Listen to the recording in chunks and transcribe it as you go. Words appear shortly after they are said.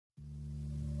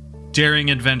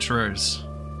daring adventurers,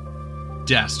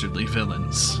 dastardly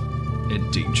villains,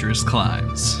 and dangerous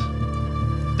climbs.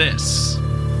 This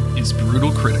is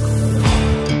Brutal Critical.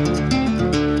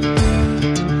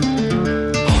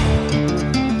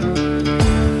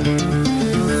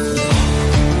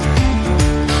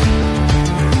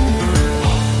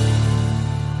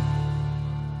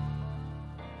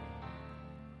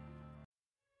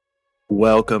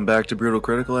 Welcome back to Brutal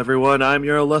Critical, everyone. I'm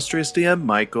your illustrious DM,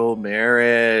 Michael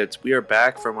Merritt. We are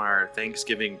back from our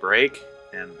Thanksgiving break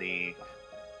and the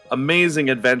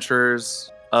amazing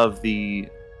adventures of the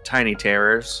Tiny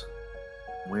Terrors.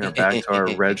 We are back to our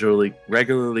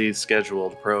regularly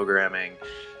scheduled programming.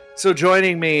 So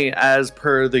joining me, as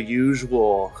per the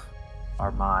usual,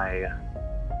 are my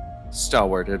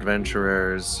stalwart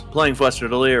adventurers. Playing Fletcher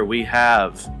Delir, we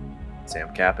have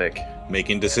Sam Kapik.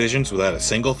 Making decisions without a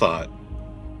single thought.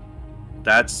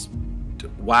 That's...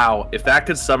 wow. If that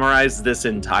could summarize this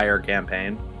entire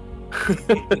campaign.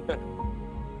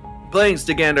 Playing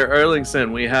Stigander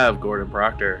Erlingson, we have Gordon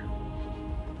Proctor.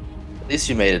 At least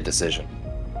you made a decision.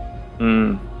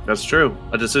 That's true.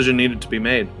 A decision needed to be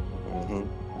made.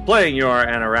 Mm-hmm. Playing your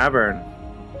Anna Raburn,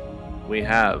 we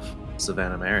have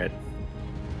Savannah Merritt.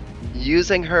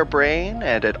 Using her brain,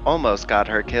 and it almost got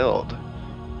her killed.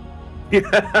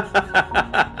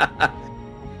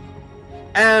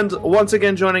 And once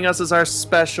again joining us as our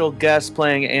special guest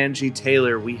playing Angie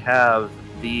Taylor, we have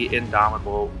the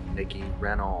indomitable Nikki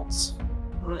Reynolds.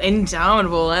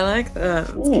 Indomitable, I like that.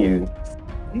 That's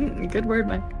cute. Good word,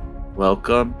 Mike.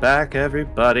 Welcome back,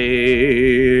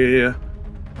 everybody.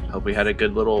 Hope we had a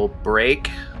good little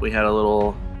break. We had a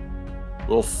little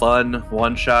fun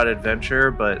one-shot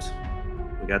adventure, but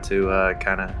we got to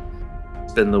kind of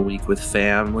spend the week with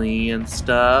family and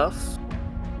stuff.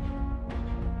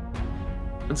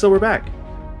 And so we're back.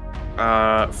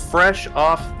 Fresh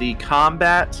off the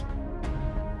combat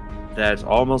that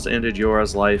almost ended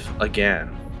Yora's life again.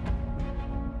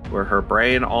 Where her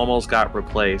brain almost got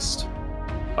replaced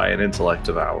by an intellect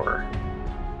devourer.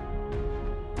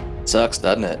 Sucks,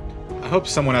 doesn't it? I hope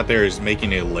someone out there is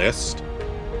making a list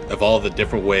of all the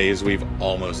different ways we've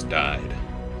almost died.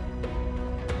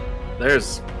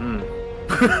 There's...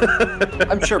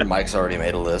 I'm sure Mike's already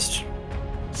made a list.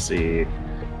 Let's see.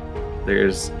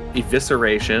 There's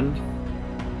evisceration,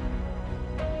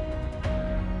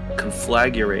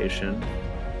 conflagration,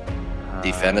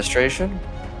 Defenestration?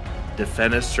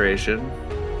 defenestration,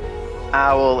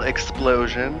 Owl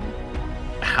explosion.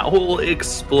 owl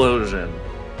explosion,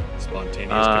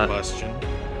 Spontaneous combustion.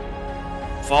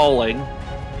 falling.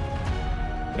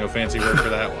 No fancy word for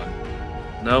that one.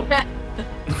 Nope.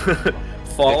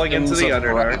 Falling into Victims the of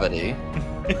Underdark. gravity.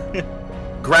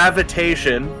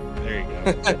 Gravitation. There you go.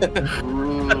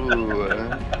 Ooh.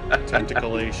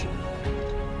 Tentaculation.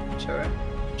 Sure.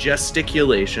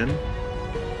 Gesticulation.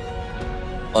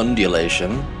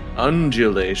 Undulation.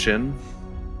 Undulation.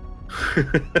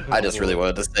 I just really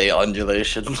wanted to say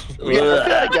undulation. Yeah, I feel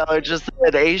like y'all are just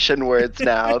saying Asian words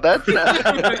now. That's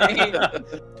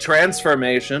not...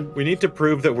 Transformation. We need to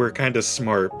prove that we're kind of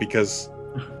smart because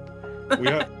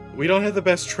we don't have the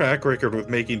best track record with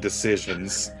making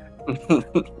decisions.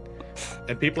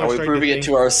 And people Are we starting proving to it think,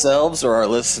 to ourselves or our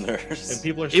listeners? and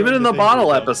people are Even starting in to the think bottle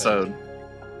we're episode.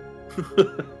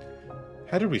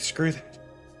 How did we screw that?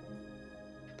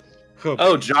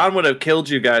 Oh, John would have killed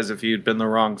you guys if you'd been the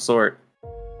wrong sort.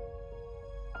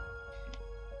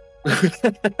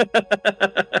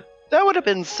 That would have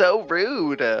been so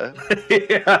rude. Yeah,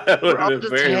 it would We're have all been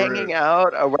just very hanging rude.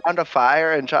 out around a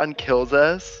fire and John kills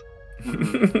us.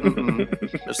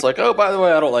 Just like, oh, by the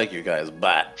way, I don't like you guys.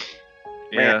 Bye.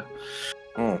 Yeah.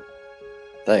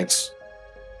 Thanks.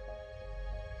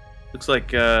 Looks like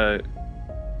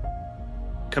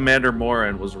Commander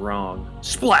Morin was wrong.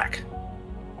 Splack!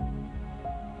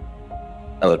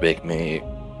 That would make me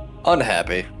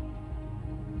unhappy.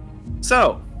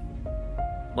 So,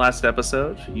 last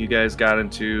episode, you guys got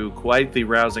into quite the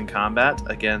rousing combat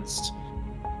against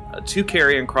two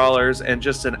carrion crawlers and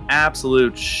just an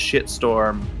absolute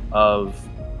shitstorm of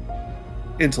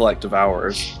intellect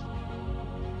devourers.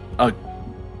 A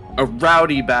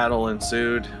rowdy battle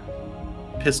ensued.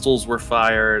 Pistols were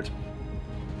fired.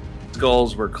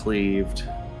 Skulls were cleaved.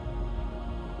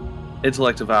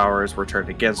 Intellect devourers were turned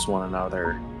against one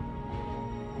another.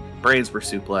 Brains were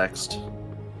suplexed.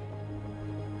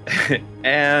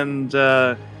 And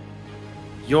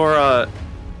Yora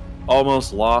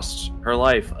almost lost her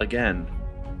life again.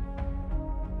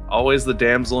 Always the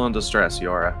damsel in distress,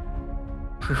 Yora.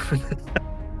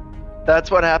 That's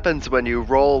what happens when you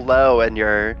roll low and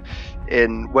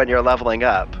when you're leveling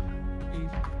up.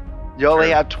 You only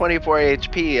True. have 24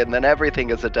 HP, and then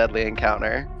everything is a deadly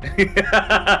encounter.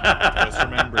 Just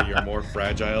remember, you're more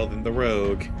fragile than the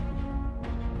rogue.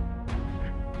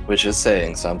 Which is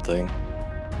saying something.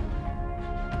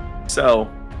 So,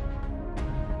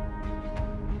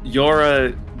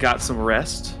 Yora got some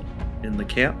rest in the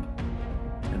camp,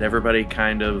 and everybody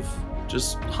kind of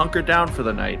just hunkered down for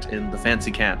the night in the fancy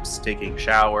camps, taking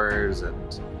showers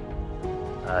and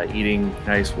eating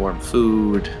nice warm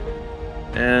food,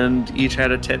 and each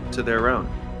had a tent to their own.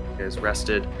 You guys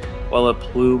rested while a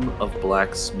plume of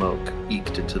black smoke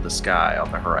eked into the sky on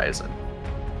the horizon.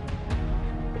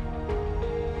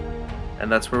 And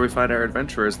that's where we find our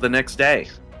adventurers the next day,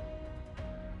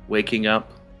 waking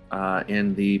up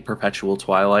in the perpetual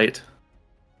twilight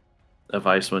of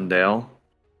Icewind Dale.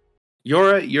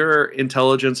 Your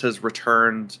intelligence has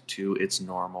returned to its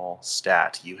normal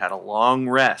stat. You had a long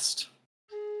rest.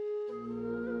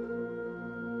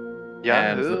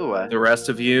 And Yahoo! the rest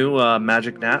of you,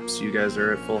 magic naps. You guys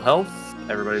are at full health.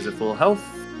 Everybody's at full health.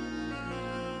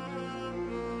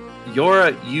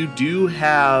 Yora, you do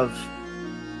have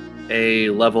a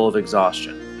level of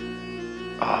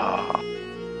exhaustion Ah,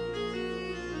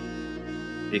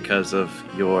 because of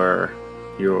your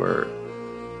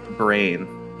brain.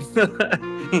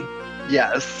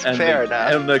 yes, and fair the,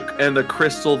 enough. and the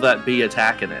crystal that be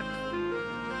attacking it,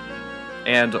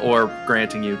 and or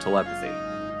granting you telepathy.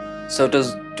 So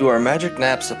do our magic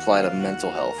naps apply to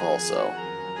mental health also?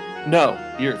 No,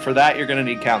 for that you're gonna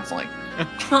need counseling.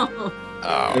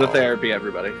 Oh. Go to therapy,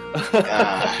 everybody.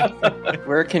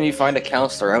 Where can you find a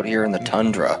counselor out here in the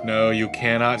tundra? No, you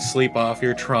cannot sleep off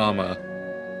your trauma.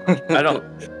 I don't.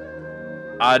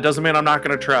 It doesn't mean I'm not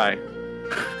gonna try.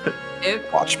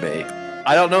 Watch me.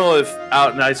 I don't know if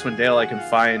out in Icewind Dale I can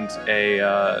find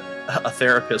a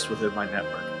therapist within my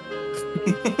network.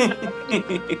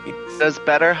 Does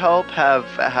BetterHelp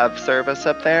have service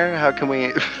up there? How can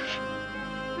we?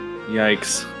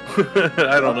 Yikes!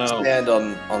 I don't know. Stand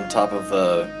on top of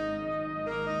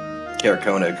Kaer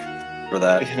Koenig for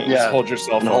that. Just hold your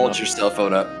cell And phone hold up. your cell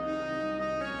phone up.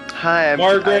 Hi,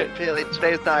 Margaret. I'm feeling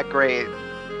today's not great.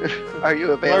 Are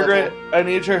you available? Margaret, I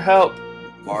need your help.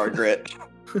 Margaret.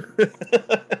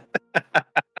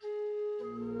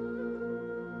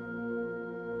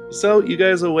 So you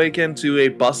guys awaken to a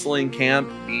bustling camp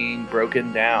being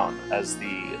broken down as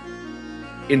the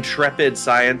intrepid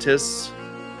scientists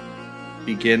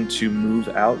begin to move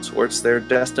out towards their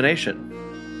destination,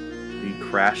 the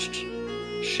crashed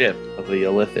ship of the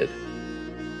Illithid.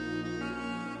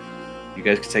 You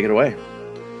guys can take it away.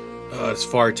 It's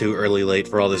far too early late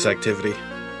for all this activity.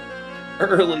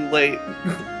 Early, late.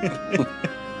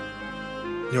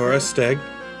 Yora, Steg,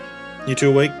 you two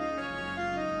awake?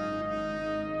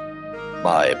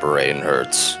 My brain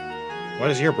hurts. Why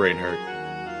does your brain hurt?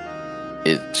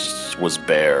 It was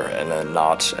bare, and then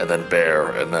not, and then bare,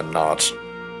 and then not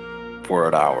for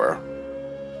an hour.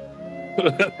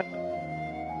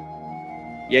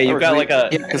 Yeah, you've got like a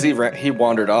Yeah, because he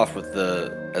wandered off with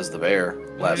as the bear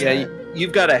last night.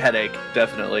 You've got a headache,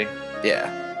 definitely,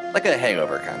 Yeah, like a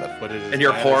hangover kind of. But it is and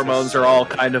your bad as hormones a are all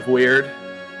slug. kind of weird.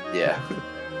 Yeah.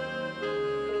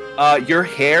 Your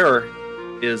hair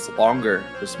is longer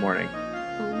this morning,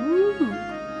 Ooh.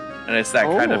 and it's that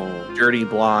kind Oh. of dirty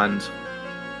blonde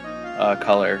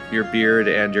color. Your beard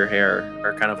and your hair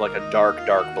are kind of like a dark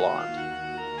blonde,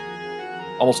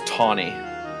 almost tawny.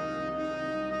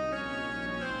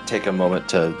 Take a moment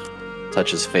to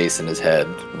touch his face and his head.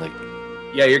 Like,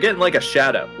 Yeah, you're getting like a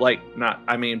shadow.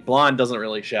 Blonde doesn't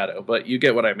really shadow, but you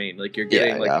get what I mean. Like you're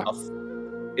getting Yeah,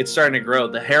 it's starting to grow.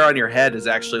 The hair on your head is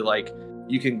actually like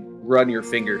you can run your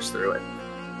fingers through it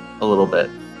a little bit.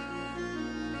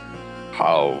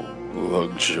 how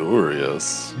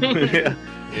luxurious. Yeah.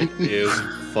 It is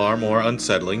far more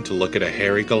unsettling to look at a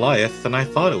hairy Goliath than I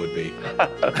thought it would be.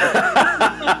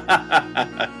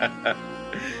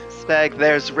 Stag,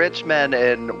 there's rich men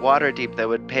in Waterdeep that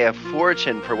would pay a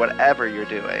fortune for whatever you're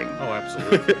doing. Oh,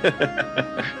 absolutely.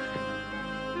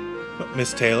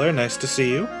 Miss Taylor, nice to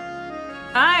see you.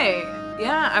 Hi.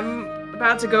 Yeah, I'm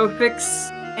about to go fix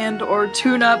and or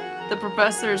tune up the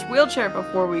professor's wheelchair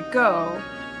before we go.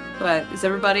 But is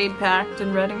everybody packed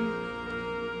and ready?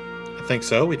 I think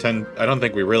so. I don't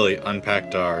think we really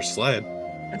unpacked our sled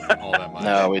all that much.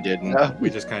 No, we didn't. No. We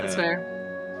just kind That's of fair.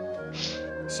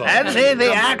 saw.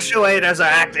 the actuators are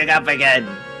acting up again.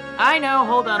 I know.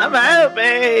 Hold on. Come help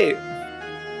me!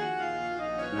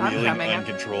 I'm Wheeling coming.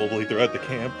 uncontrollably throughout the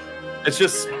camp.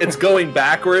 It's going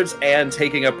backwards and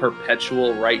taking a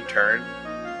perpetual right turn.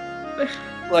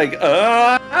 Like,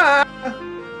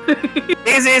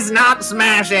 this is not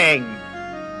smashing.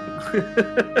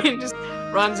 He just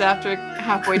runs after it,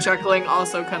 halfway chuckling,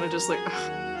 also kind of just like,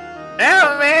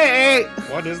 Help me!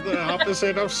 What is the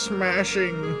opposite of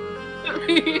smashing?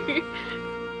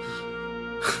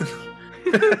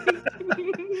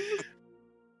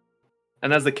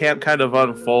 And as the camp kind of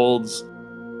unfolds,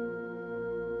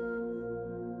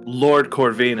 Lord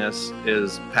Corvinus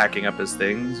is packing up his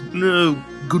things. No,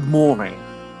 good morning.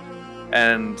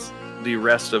 And the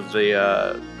rest of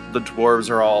the dwarves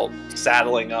are all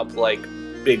saddling up like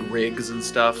big rigs and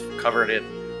stuff, covered in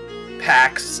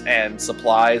packs and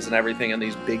supplies and everything in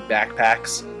these big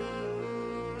backpacks.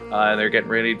 And they're getting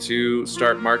ready to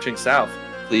start marching south.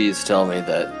 Please tell me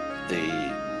that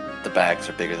the bags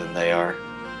are bigger than they are.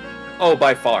 Oh,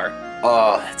 by far.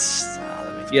 Oh, that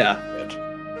makes me Yeah. good.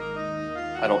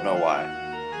 I don't know why.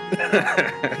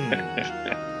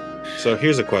 So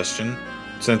here's a question.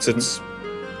 Since it's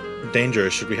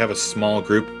dangerous, should we have a small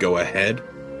group go ahead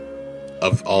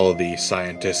of all of the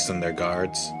scientists and their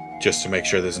guards, just to make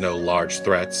sure there's no large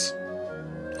threats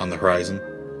on the horizon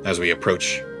as we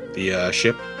approach the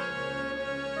ship?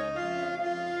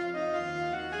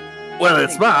 Well,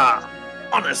 it's my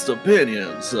honest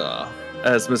opinion, sir.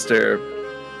 As Mr.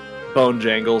 Bone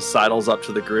Jangles sidles up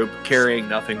to the group, carrying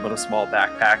nothing but a small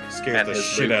backpack. Scared and the his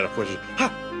shit loot. out of Pushes.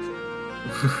 Ha!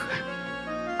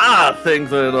 I think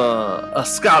that a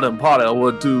scouting party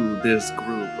would do this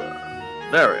group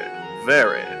very,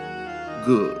 very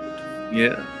good.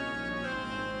 Yeah.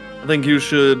 I think you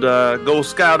should go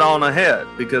scout on ahead,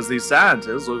 because these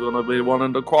scientists are going to be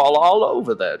wanting to crawl all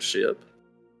over that ship.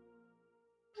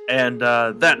 And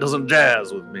that doesn't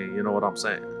jazz with me, you know what I'm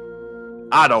saying?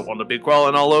 I don't want to be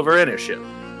crawling all over any ship.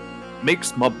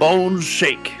 Makes my bones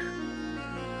shake.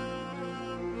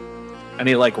 And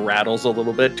he like rattles a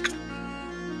little bit.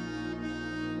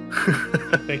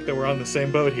 I think that we're on the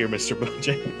same boat here, Mr.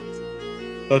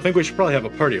 Bojangles. Well, I think we should probably have a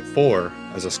party of 4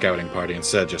 as a scouting party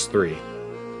instead of just 3.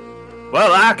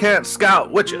 Well, I can't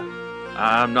scout with you.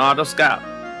 I'm not a scout.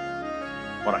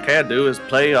 What I can do is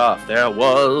play off. There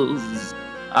was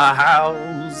a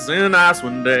house in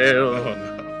Icewind Dale. Oh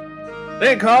no.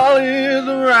 They call it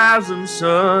the rising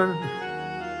sun.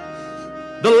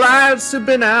 The lights have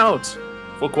been out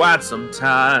for quite some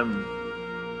time,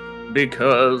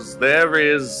 because there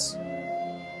is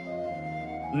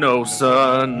no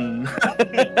sun.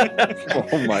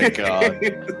 Oh my god.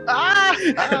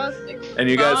 And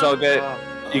you guys all get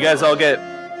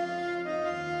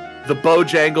the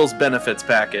Bojangles benefits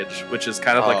package, which is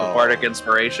kind of like a Oh. bardic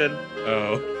inspiration.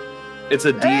 Oh. It's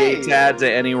a D8 Hey. to add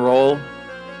to any roll,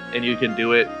 and you can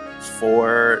do it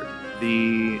for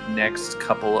the next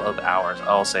couple of hours.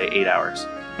 I'll say 8 hours.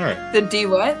 Alright. the D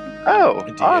what? Oh,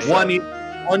 Indeed. awesome.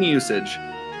 One usage,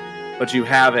 but you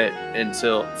have it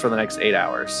until for the next 8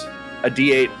 hours. A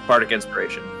D8 bardic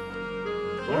inspiration.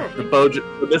 The Bojangles,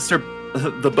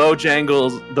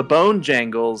 the Bone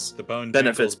Jangles. The bone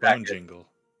Benefits jingles, bone packet. jingle.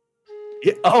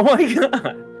 Yeah, oh my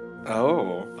god!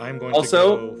 Oh. I'm going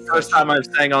Also, to go first fetch- time I've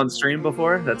sang on stream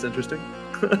before. That's interesting.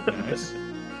 Nice.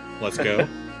 Let's go.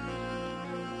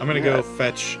 I'm gonna go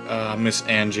fetch Miss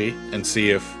Angie and see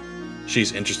if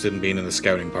she's interested in being in the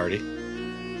scouting party.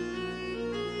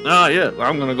 Oh yeah,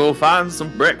 I'm gonna go find some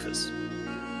breakfast.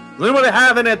 Does anybody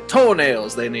have any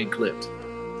toenails they need clipped?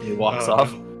 He walks Oh.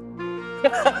 off.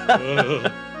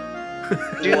 Ugh.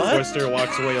 What? Twister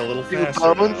walks away a little Do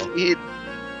faster bones now. eat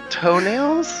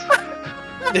toenails?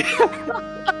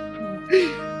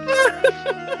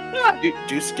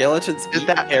 Do skeletons Is eat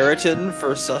that- keratin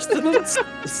for sustenance?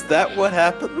 Is that what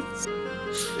happens?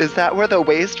 Is that where the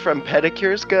waste from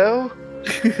pedicures go?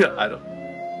 I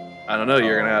don't know.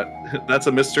 You're gonna. That's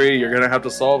a mystery. You're gonna have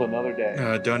to solve another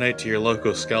day. Donate to your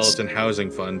local skeleton housing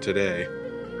fund today.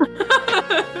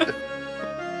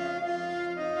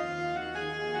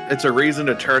 It's a reason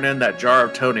to turn in that jar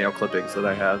of toenail clippings that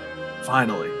I have.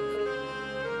 Finally.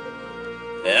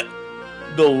 Yeah.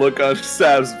 The look on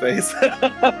Sav's face.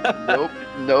 Nope,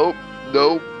 nope,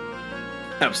 nope.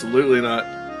 Absolutely not.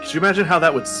 Could you imagine how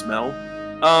that would smell?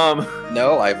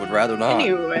 No, I would rather not.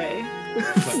 Anyway.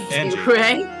 Angie.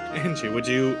 Anyway. Angie, would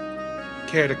you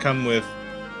care to come with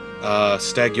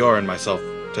Stag Yor and myself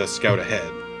to scout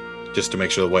ahead, just to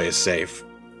make sure the way is safe?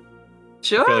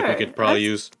 Sure. I feel like we could probably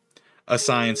use a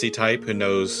sciencey type who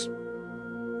knows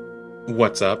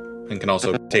what's up and can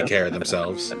also take care of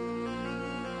themselves.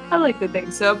 I like to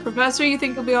think so. Professor, you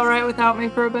think you'll be alright without me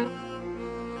for a bit?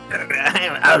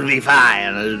 I'll be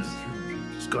fine. I'm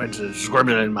just going to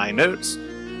scribble in my notes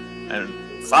and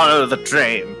follow the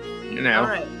train. You know,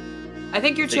 Alright. I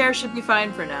think your chair should be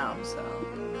fine for now, so.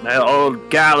 that old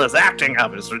gal is acting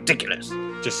up. It's ridiculous.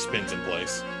 Just spins in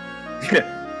place.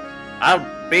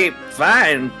 I'll be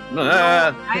fine.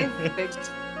 I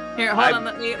fixed Here, hold on.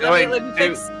 Let me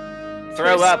fix.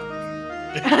 Throw up.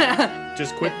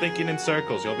 Just quit thinking in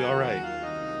circles. You'll be all right.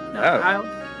 No,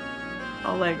 Oh.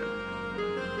 I'll like,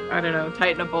 I don't know,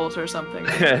 tighten a bolt or something.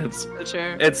 The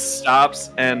chair. It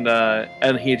stops and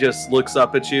he just looks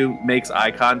up at you, makes eye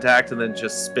contact, and then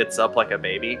just spits up like a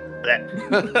baby.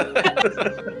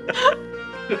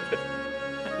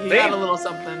 You got a little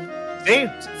something. See,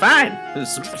 fine.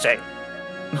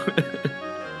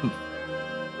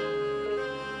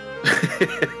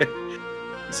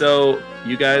 So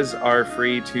you guys are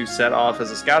free to set off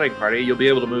as a scouting party. You'll be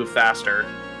able to move faster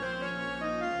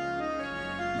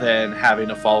than having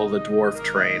to follow the dwarf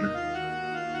train.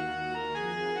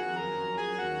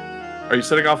 Are you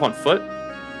setting off on foot?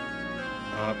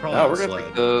 Probably No, on we're the gonna sled.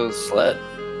 take the sled.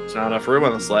 There's not enough room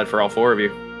on the sled for all four of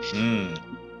you.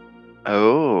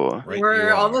 Oh. Right, Were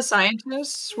you all are. the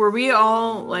scientists? Were we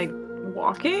all like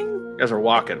walking? You guys are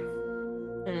walking.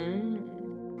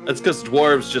 Mm. That's because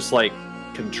dwarves just like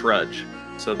can trudge.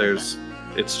 So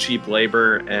it's cheap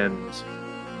labor and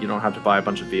you don't have to buy a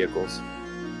bunch of vehicles.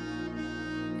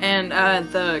 And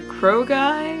the crow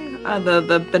guy,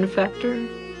 the benefactor.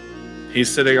 He's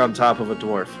sitting on top of a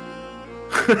dwarf.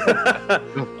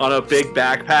 On a big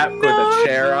backpack with a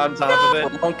chair on top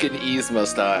of it. Monk and Yzma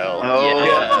style.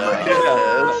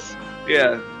 Oh,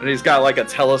 Yeah, and he's got like a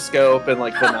telescope and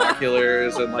like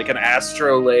binoculars and like an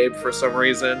astrolabe for some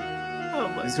reason. Oh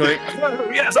my He's going,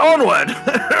 yes, onward!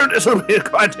 This will be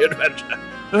quite the adventure.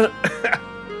 Well,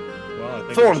 I think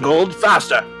we Thorn should gold,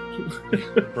 faster!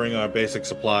 bring our basic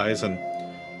supplies and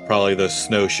probably the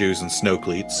snowshoes and snow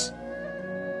cleats.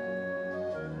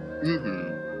 Mm-hmm.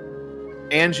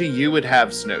 Angie, you would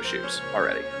have snowshoes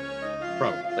already.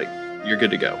 Probably. Like, you're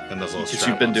good to go. And those little Since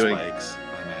you've been strap-on doing- spikes,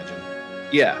 I imagine.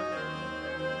 Yeah.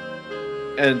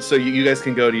 And so you guys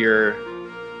can go to your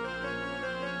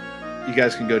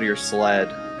sled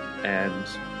and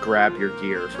grab your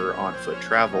gear for on-foot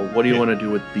travel. What do you Yeah. want to do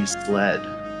with the sled?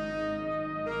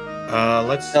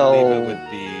 Let's No. leave it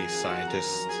with the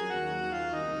scientists.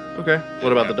 Okay.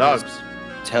 What about the dogs?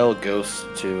 Tell Ghost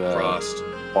to Frost.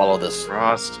 follow this.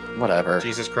 Frost. Whatever.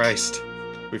 Jesus Christ.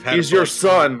 We've had He's him for your like-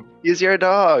 son. He's your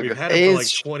dog. We've had him for like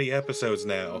He's- 20 episodes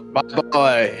now. My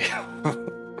boy.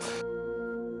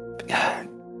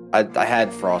 I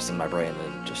had Frost in my brain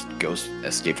and just Ghost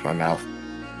escaped my mouth.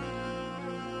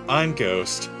 I'm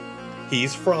Ghost.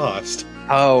 He's Frost.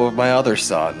 Oh, my other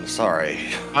son. Sorry.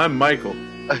 I'm Michael.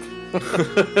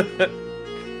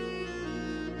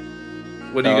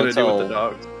 What are you No, gonna do with the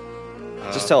tell- dogs?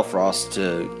 Just tell Frost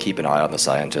to keep an eye on the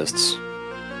scientists.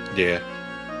 Yeah.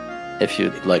 If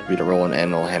you'd like me to roll an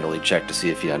animal handling check to see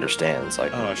if he understands,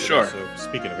 like, Oh, I should Sure. also,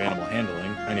 speaking of animal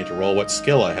handling, I need to roll what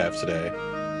skill I have today.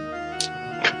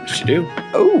 What you do?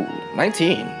 oh,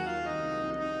 19.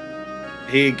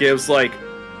 He gives like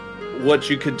what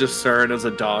you could discern as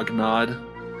a dog nod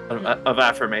of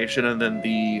affirmation, and then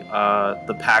the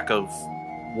pack of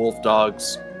wolf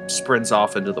dogs sprints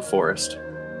off into the forest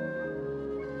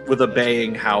with a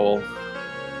baying howl.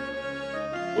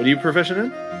 What are you proficient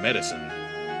in? Medicine.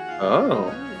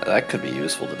 Oh, That could be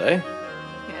useful today.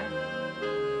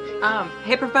 Yeah.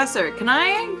 Hey, Professor, can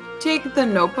I take the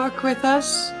notebook with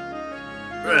us?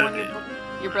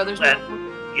 Your brother's notebook?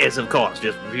 yes, of course.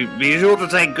 Just be sure to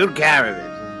take good care of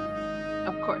it.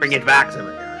 Of course. Bring it back to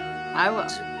me. I will.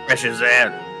 Precious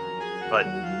air, but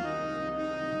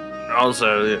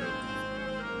also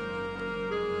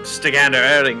stick under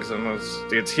earrings, and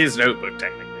it's his notebook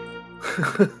technically.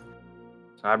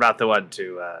 So I'm not the one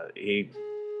to.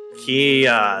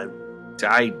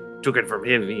 I took it from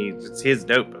him. It's his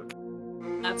notebook,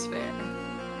 That's fair.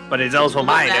 but it's also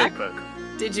my Back? notebook.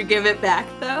 Did you give it back,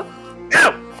 though?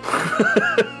 No.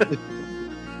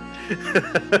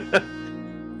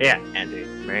 Yeah, Andy,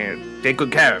 man, take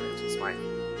good care of it. It's my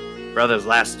brother's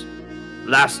last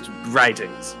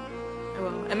writings. I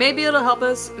will. And maybe it'll help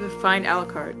us find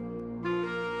Alucard.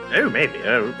 Oh, maybe.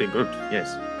 It would be good.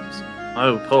 Yes.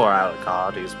 Oh, poor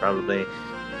Alucard. He's probably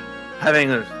having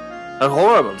a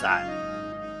horrible time.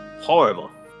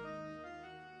 Horrible.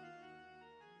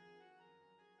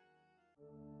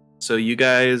 So you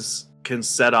guys can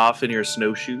set off in your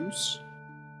snowshoes,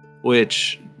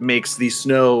 which makes the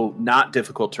snow not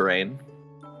difficult terrain,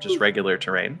 just regular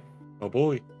terrain. Oh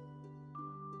boy.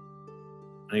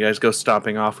 And you guys go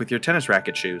stomping off with your tennis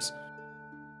racket shoes.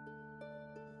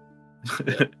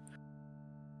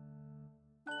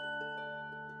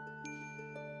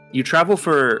 You travel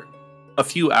for a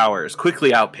few hours,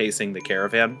 quickly outpacing the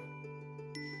caravan,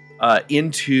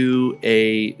 into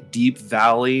a deep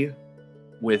valley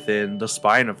within the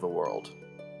spine of the world.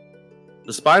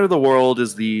 The spine of the world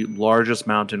is the largest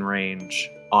mountain range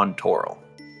on Toril.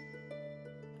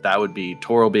 That would be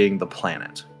Toro being the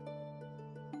planet.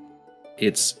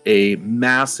 It's a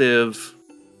massive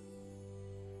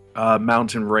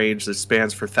mountain range that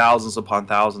spans for thousands upon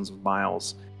thousands of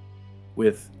miles,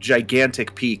 with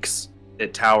gigantic peaks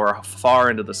that tower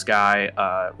far into the sky,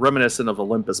 reminiscent of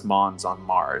Olympus Mons on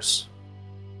Mars.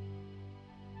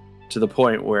 To the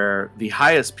point where the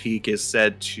highest peak is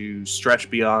said to stretch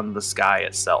beyond the sky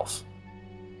itself.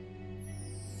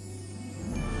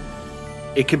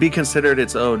 It can be considered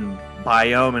its own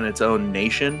biome and its own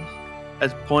nation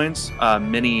at points.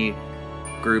 Many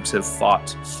groups have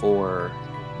fought for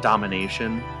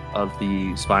domination of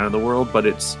the spine of the world, but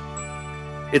it's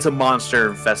a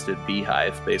monster-infested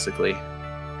beehive, basically.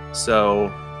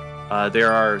 So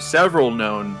there are several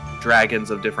known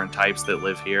dragons of different types that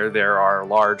live here. There are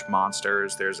large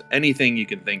monsters. There's anything you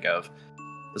can think of.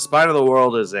 The spine of the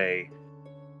world is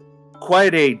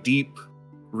quite a deep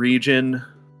region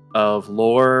of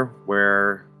lore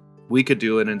where we could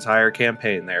do an entire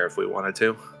campaign there if we wanted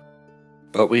to.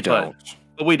 But we don't.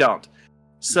 But we don't.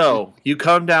 So you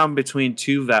come down between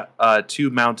two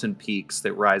mountain peaks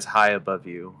that rise high above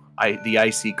you. The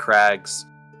icy crags,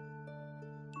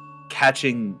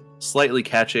 slightly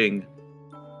catching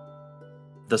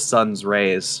the sun's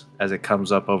rays as it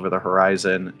comes up over the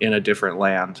horizon in a different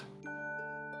land.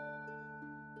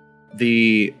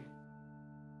 The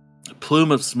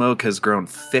plume of smoke has grown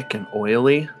thick and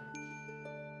oily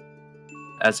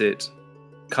as it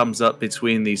comes up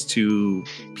between these two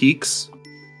peaks.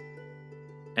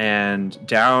 And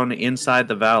down inside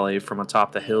the valley from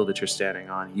atop the hill that you're standing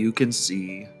on, you can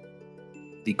see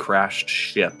the crashed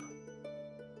ship.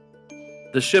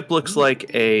 The ship looks like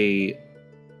a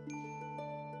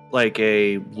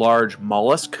large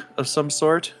mollusk of some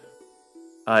sort.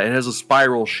 It has a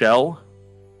spiral shell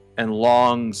and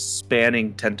long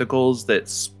spanning tentacles that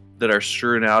are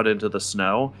strewn out into the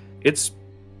snow. It's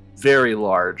very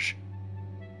large.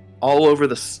 All over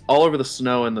the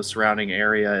snow in the surrounding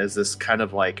area is this kind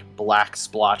of like black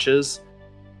splotches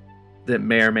that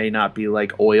may or may not be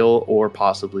like oil or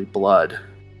possibly blood.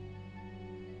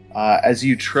 As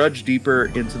you trudge deeper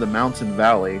into the mountain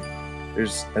valley,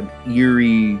 there's an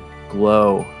eerie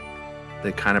glow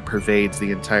that kind of pervades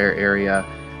the entire area,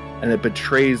 and it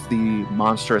betrays the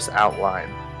monstrous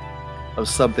outline of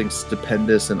something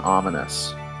stupendous and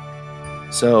ominous.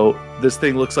 So this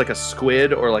thing looks like a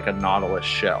squid or like a nautilus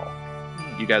shell.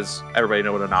 Everybody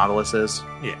know what a nautilus is?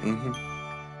 Yeah. Mm-hmm.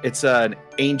 It's an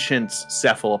ancient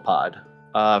cephalopod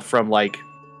from like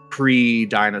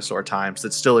pre-dinosaur times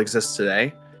that still exists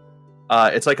today.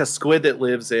 It's like a squid that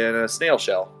lives in a snail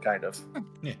shell, kind of.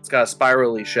 Yeah. It's got a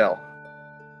spirally shell.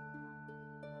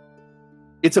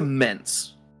 It's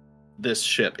immense, this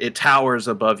ship. It towers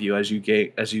above you as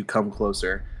you come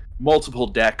closer. Multiple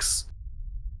decks.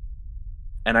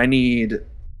 And I need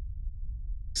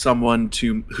someone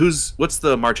to... What's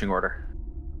the marching order?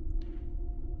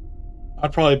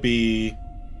 I'd probably be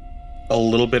a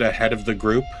little bit ahead of the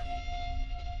group.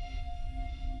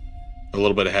 A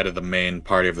little bit ahead of the main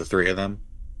party of the three of them.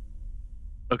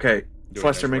 Okay. Doing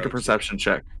Fluster, those make a roads. perception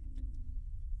check.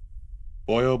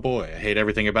 Boy, oh boy, I hate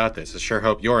everything about this. I sure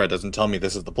hope Yora doesn't tell me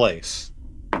this is the place.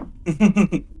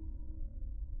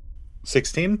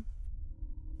 16?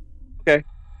 Okay.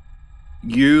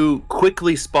 You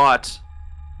quickly spot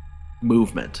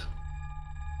movement.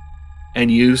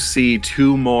 And you see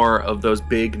two more of those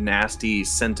big, nasty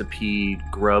centipede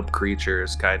grub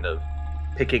creatures kind of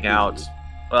picking out,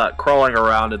 crawling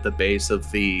around at the base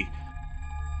of the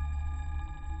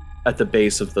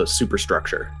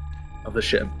superstructure of the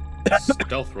ship.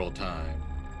 Stealth roll time.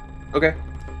 Okay.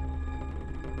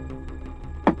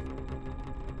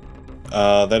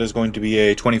 That is going to be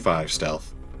a 25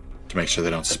 stealth to make sure they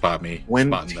don't spot me. Spotting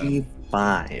them.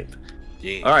 25.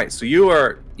 Yeah. All right, so you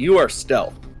are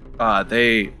stealth.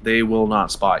 They will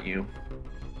not spot you.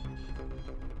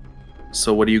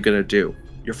 So what are you gonna do?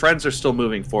 Your friends are still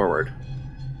moving forward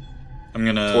I'm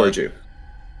gonna towards you.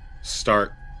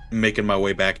 start making my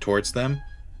way back towards them,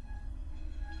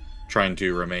 trying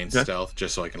to remain Okay. stealth,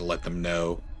 just so I can let them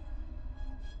know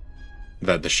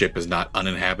that the ship is not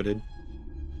uninhabited.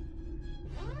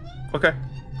 Okay.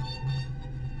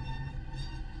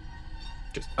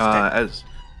 Just As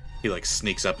he like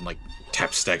sneaks up and like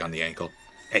taps Steg on the ankle.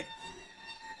 Hey,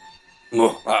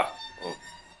 Oh,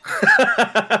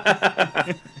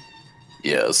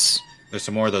 yes. there's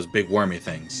some more of those big wormy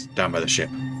things down by the ship.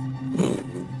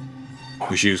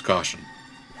 We should use caution.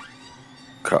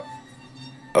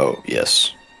 Oh,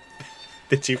 yes.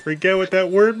 Did you forget what that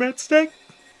word meant, Steg?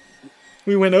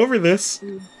 We went over this.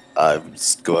 I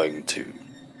was going to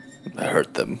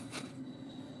hurt them.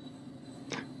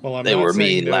 Well, I'm They not were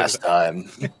saying mean no last time.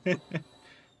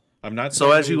 I'm not So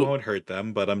saying as that we you- won't hurt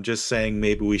them, but I'm just saying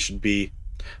maybe we should be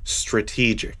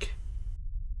strategic.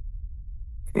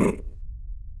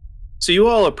 So you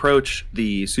all approach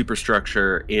the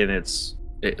superstructure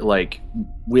like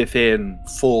within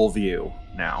full view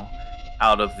now,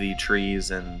 out of the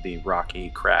trees and the rocky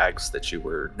crags that you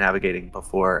were navigating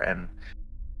before, and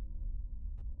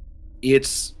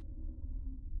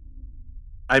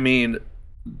I mean,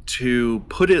 to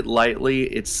put it lightly,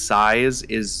 its size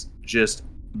is just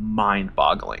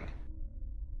mind-boggling.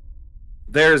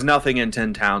 There's nothing in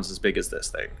 10 towns as big as this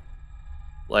thing.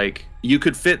 Like, you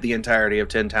could fit the entirety of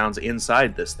 10 towns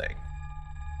inside this thing.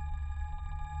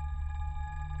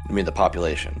 I mean, the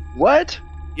population. What?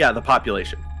 Yeah, the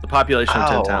population. The population of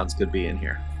 10 Ow. towns could be in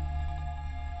here.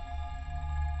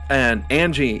 And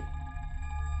Angie,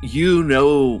 you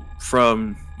know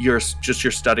from your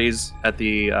studies at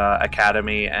the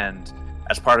academy and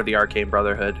as part of the Arcane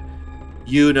Brotherhood,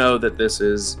 you know that this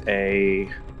is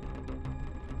an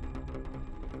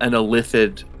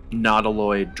Illithid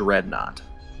Nautiloid dreadnought.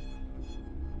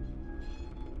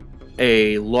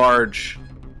 A large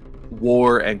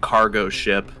war and cargo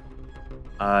ship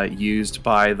used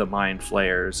by the Mind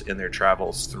Flayers in their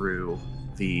travels through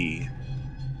the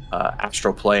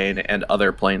astral plane and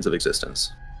other planes of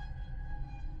existence.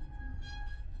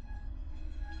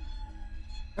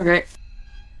 Okay.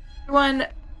 Everyone,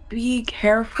 be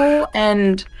careful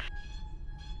and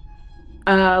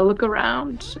look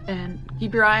around and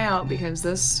keep your eye out because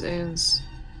this is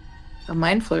a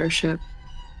Mind Flayer ship.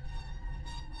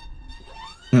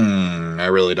 I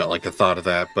really don't like the thought of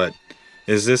that, but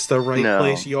is this the right No.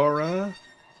 place, Yora?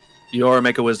 Yor,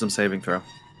 make a wisdom saving throw.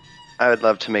 I would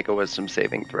love to make a wisdom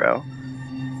saving throw.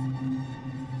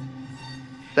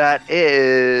 That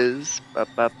is a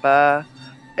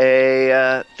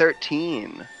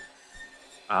 13.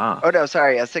 Ah. Oh no,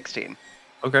 sorry, a 16.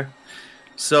 Okay.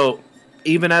 So,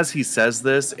 even as he says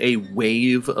this, a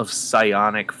wave of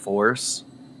psionic force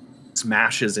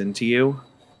smashes into you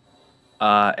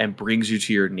and brings you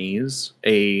to your knees.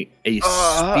 A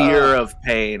spear of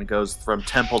pain goes from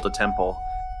temple to temple.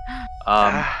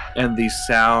 And the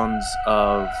sounds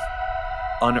of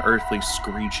unearthly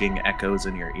screeching echoes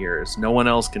in your ears. No one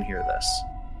else can hear this.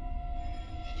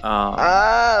 And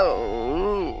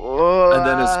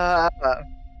then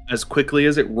as quickly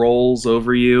as it rolls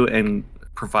over you and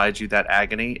provides you that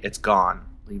agony, it's gone,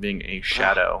 leaving a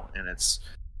shadow in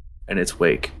its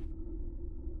wake.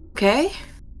 Okay?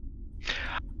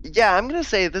 Yeah, I'm gonna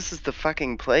say this is the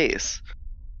fucking place.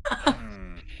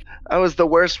 That was the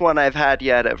worst one I've had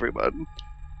yet, everyone.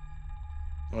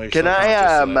 Well, you're Can still I,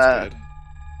 conscious, so that's good.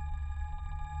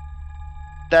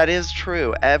 That is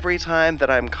true. Every time that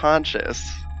I'm conscious,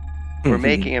 we're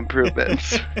making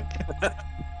improvements.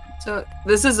 So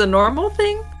this is a normal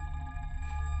thing?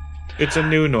 It's a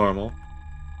new normal.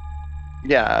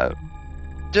 Yeah.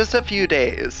 Just a few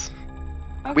days.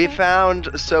 Okay.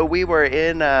 We were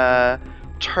in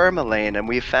Tourmaline and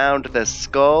we found this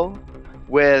skull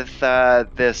with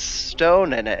this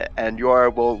stone in it, and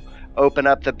Yor will open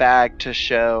up the bag to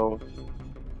show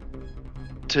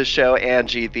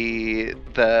Angie the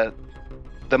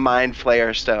Mind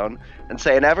Flayer stone and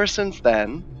say, and ever since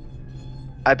then,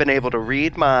 I've been able to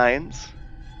read minds,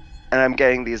 and I'm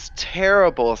getting these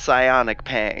terrible psionic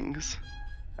pangs.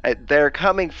 They're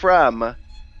coming from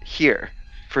here,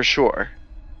 for sure.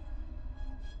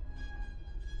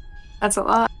 That's a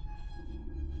lot.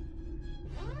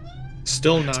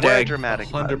 Still not Very dramatic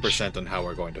 100% on how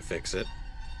we're going to fix it.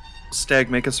 Stag,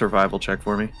 make a survival check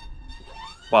for me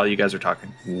while you guys are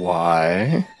talking.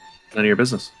 Why? None of your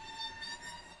business.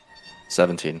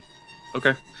 17.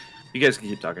 Okay. You guys can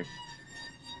keep talking.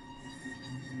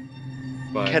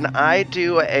 But Can I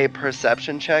do a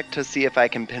perception check to see if I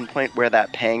can pinpoint where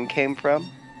that pang came from?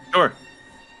 Sure.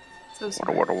 So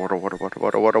sorry. Water.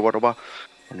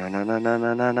 No.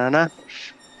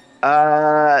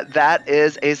 That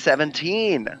is a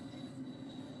 17.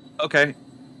 Okay.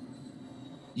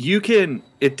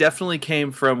 It definitely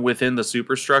came from within the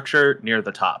superstructure near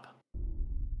the top.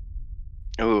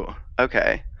 Ooh,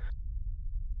 okay.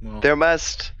 well, There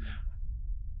must...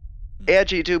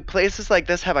 Angie, do places like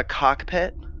this have a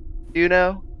cockpit? Do you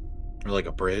know? or like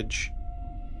a bridge.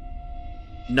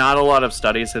 Not a lot of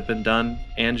studies have been done,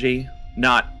 Angie.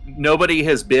 Nobody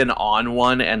has been on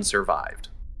one and survived.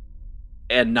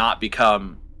 And not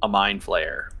become a mind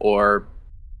flayer or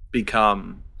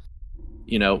become,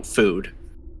 food.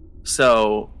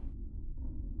 So,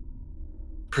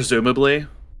 presumably,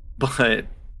 but...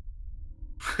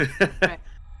 Right.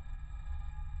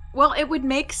 Well, it would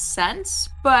make sense,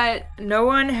 but no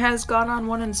one has gone on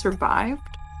one and survived.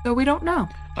 So we don't know.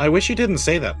 I wish you didn't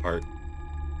say that part.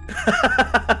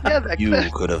 Yeah, that You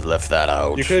could have left that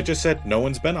out. You could have just said no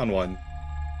one's been on one,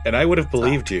 and I would have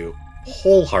believed you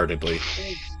wholeheartedly.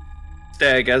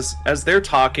 Stag, as they're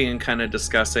talking and kind of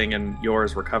discussing, and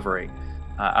yours recovering,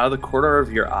 out of the corner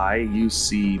of your eye, you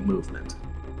see movement.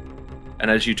 And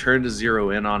as you turn to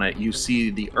zero in on it, you see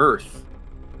the earth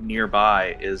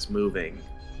nearby is moving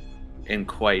in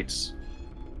quite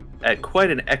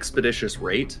an expeditious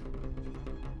rate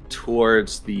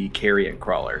towards the carrion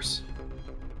crawlers.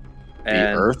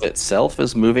 The Earth itself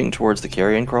is moving towards the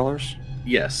carrion crawlers?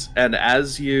 Yes, and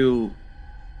as you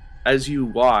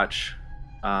watch,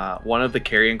 one of the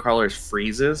carrion crawlers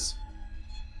freezes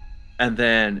and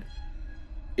then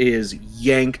is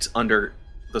yanked under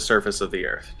the surface of the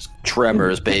earth.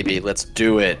 Tremors, baby, let's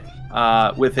do it.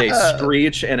 With a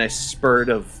screech and a spurt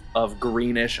of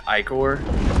greenish ichor,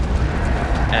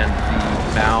 and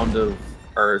the mound of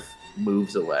earth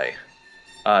moves away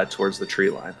towards the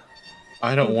tree line.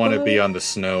 I don't want to be on the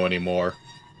snow anymore.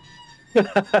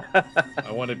 I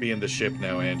want to be in the ship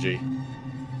now, Angie.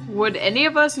 Would any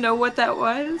of us know what that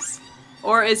was?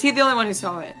 Or is he the only one who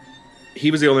saw it?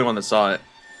 He was the only one that saw it.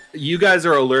 You guys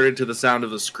are alerted to the sound of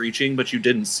the screeching, but you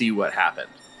didn't see what happened.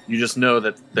 You just know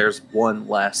that there's one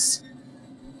less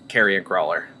carrion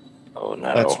crawler. Oh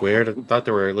no. That's weird. I thought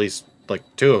there were at least, like,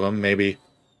 2 of them. Maybe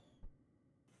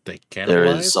they cannibalize? There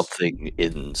is something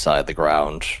inside the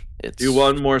ground. It's... Do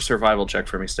one more survival check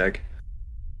for me, Steg.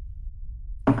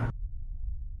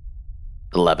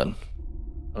 11.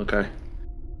 Okay.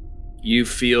 You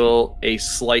feel a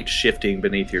slight shifting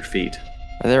beneath your feet.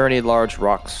 Are there any large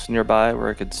rocks nearby where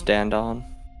I could stand on?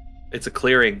 It's a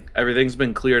clearing. Everything's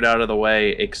been cleared out of the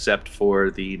way except for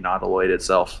the nautiloid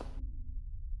itself.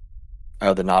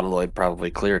 Oh, the nautiloid probably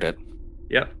cleared it.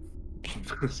 Yep.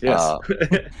 Yes.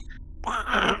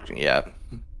 Yeah.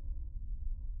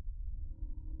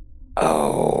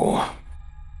 Oh.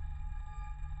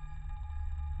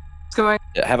 What's going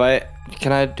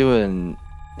Can I do an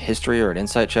history or an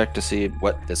insight check to see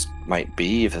what this might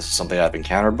be, if this is something I've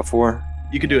encountered before?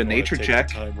 You could do a I wanna nature take check.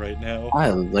 the time right now. I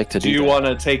like to do Do you that. want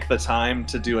to take the time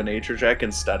to do a nature check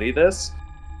and study this?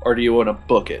 Or do you want to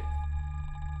book it?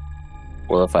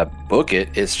 Well, if I book it,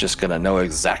 it's just going to know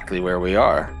exactly where we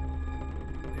are.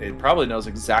 It probably knows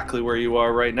exactly where you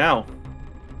are right now.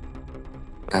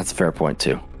 That's a fair point,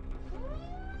 too.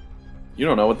 You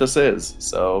don't know what this is,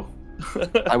 so...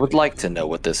 I would like to know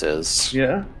what this is.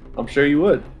 Yeah, I'm sure you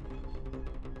would.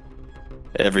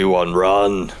 Everyone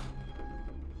run.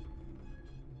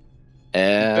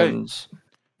 And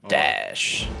Oh,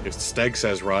 dash. if Steg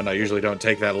says run, I usually don't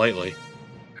take that lightly.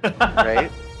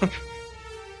 right?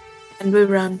 And we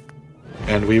run.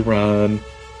 And we run.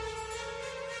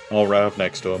 I'll run up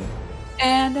next to him.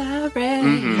 And I ran.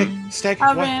 Mhm. Hey, Steg,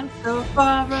 I why, ran so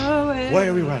far away. why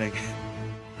are we running?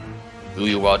 Do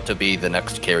you want to be the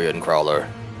next carrion crawler?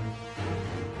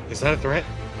 Is that a threat?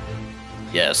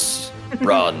 Yes.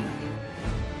 Run.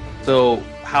 So,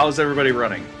 how's everybody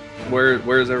running? Where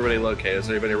is everybody located? Is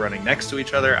everybody running next to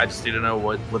each other? I just need to know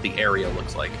what the area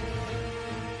looks like.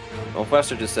 Well,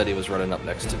 Fester just said he was running up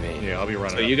next to me. Yeah, I'll be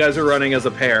running. So up. you guys are running as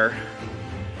a pair.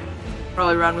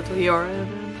 Probably run with Leora.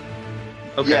 Then.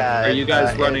 Okay. Yeah, Are you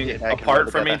guys running Andy and I can apart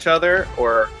run from together. each other,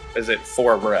 or is it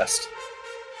 4 abreast?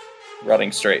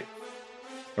 Running straight.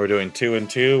 We're doing 2 and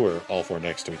 2, or all 4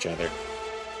 next to each other?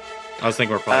 I was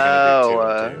thinking we're probably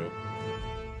going to do 2 and 2.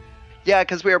 Yeah,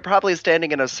 because we were probably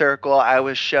standing in a circle. I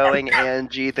was showing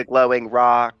Angie the glowing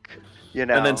rock, you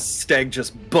know. And then Steg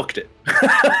just booked it.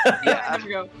 Yeah, there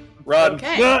we go. Run.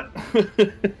 Okay.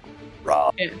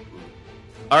 Run.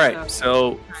 All right,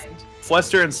 so Kind.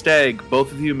 Flester and Steg,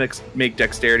 both of you make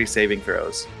dexterity saving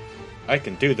throws. I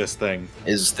can do this thing.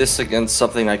 Is this against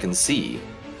something I can see?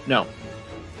 No.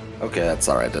 Okay, that's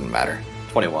alright, doesn't matter.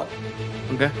 21.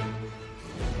 Okay.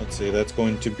 Let's see, that's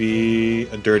going to be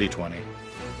a dirty 20.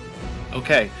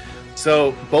 Okay.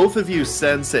 So both of you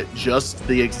sense at just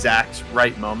the exact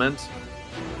right moment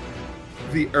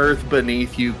the earth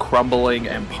beneath you crumbling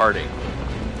and parting.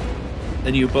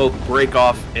 And you both break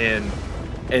off in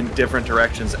different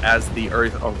directions as the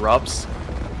earth erupts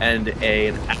and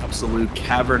an absolute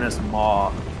cavernous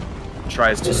maw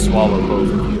tries to swallow both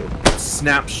of you. It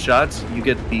snaps shut. You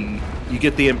get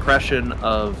the impression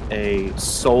of a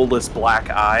soulless black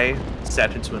eye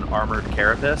set into an armored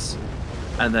carapace,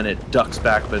 and then it ducks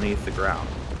back beneath the ground,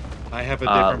 I have a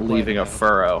different plan leaving a now.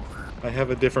 furrow. I have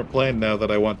a different plan now that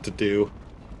I want to do.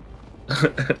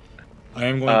 I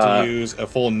am going to use a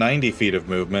full 90 feet of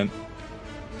movement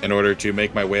in order to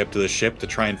make my way up to the ship to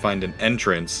try and find an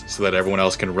entrance so that everyone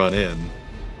else can run in.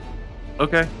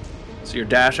 Okay. So you're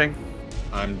dashing?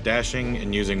 I'm dashing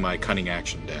and using my cunning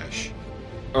action dash.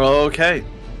 Okay.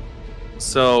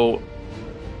 So,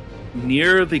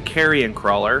 near the carrion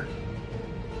crawler,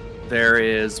 there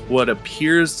is what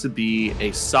appears to be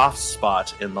a soft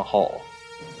spot in the hull.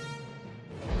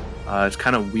 It's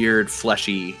kind of weird,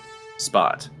 fleshy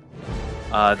spot.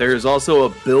 There is also a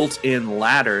built-in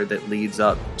ladder that leads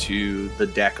up to the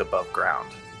deck above ground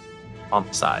on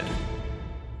the side.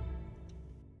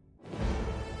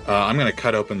 I'm going to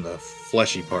cut open the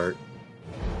fleshy part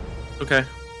Okay.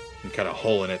 and cut a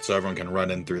hole in it so everyone can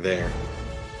run in through there.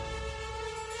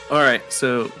 All right.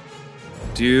 So,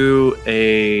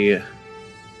 I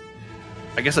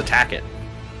guess attack it.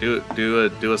 Do a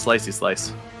slicey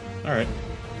slice. All right.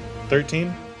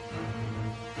 13?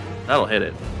 That'll hit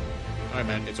it. I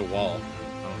meant it's a wall.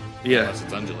 Oh, Yeah. Unless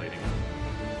it's undulating.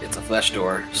 It's a flesh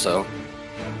door, so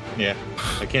Yeah.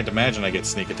 I can't imagine I get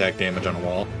sneak attack damage on a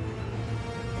wall.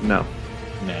 No.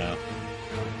 No.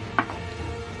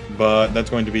 But that's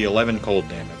going to be 11 cold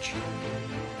damage.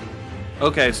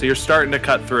 Okay, so you're starting to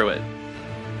cut through it.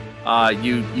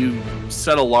 You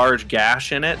set a large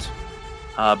gash in it,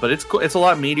 but it's a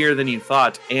lot meatier than you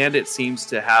thought, and it seems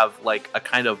to have like a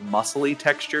kind of muscly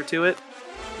texture to it.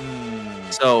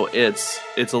 So it's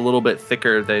a little bit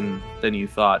thicker than you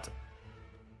thought.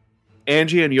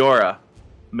 Angie and Yora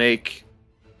make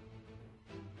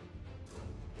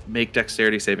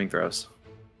dexterity saving throws.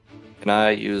 can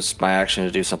I use my action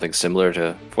to do something similar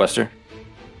to Fwester?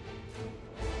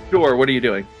 Sure. What are you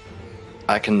doing?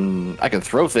 I can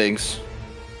throw things.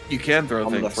 You can throw I'm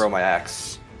things gonna throw my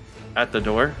axe at the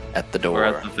door at the door,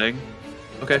 or at the thing.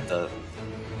 Okay.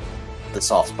 the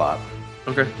soft spot.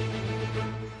 Okay.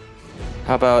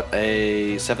 How about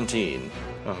a 17?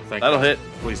 Oh, thank That'll God. hit.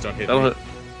 Please don't hit That'll me. hit.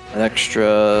 An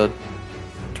extra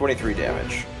 23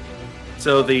 damage.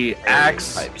 So the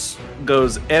axe Pipes.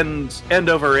 goes end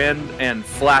over end and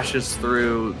flashes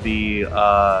through the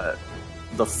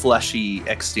fleshy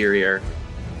exterior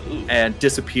and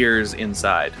disappears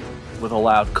inside with a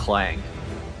loud clang.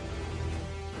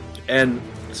 And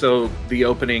so the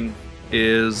opening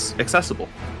is accessible.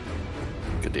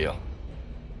 Good deal.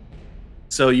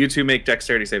 So you two make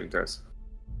dexterity saving throws.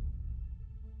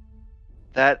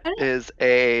 That is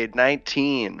a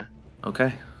 19.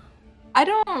 Okay. I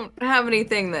don't have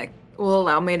anything that will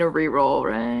allow me to reroll,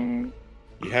 right?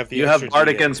 You have the You have extra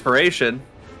bardic D8. inspiration.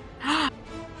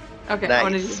 Okay, I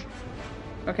want to Nice. do.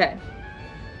 Okay.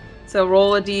 So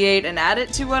roll a d8 and add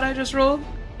it to what I just rolled?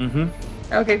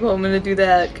 Mm-hmm. Okay, cool. I'm gonna do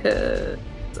that because.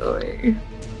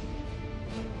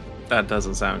 That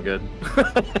doesn't sound good.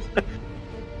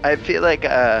 I feel like,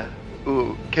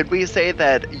 could we say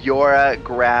that Yora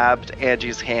grabbed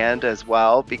Angie's hand as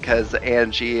well because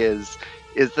Angie is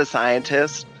the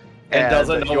scientist and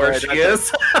doesn't know where Yora she doesn't-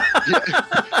 is.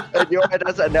 And Yora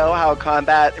doesn't know how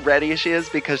combat ready she is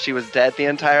because she was dead the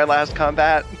entire last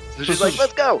combat. So she's like,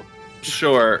 let's go.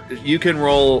 Sure. You can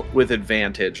roll with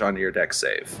advantage on your dex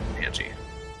save, Angie.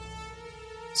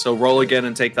 So roll again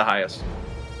and take the highest.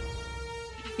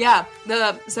 Yeah.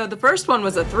 So the first one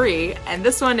was a 3, and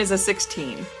this one is a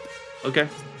 16. Okay.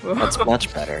 That's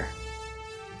much better.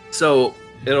 So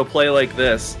it'll play like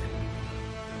this.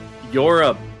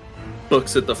 Yora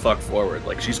books it the fuck forward.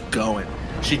 Like she's going.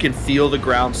 She can feel the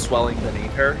ground swelling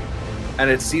beneath her. And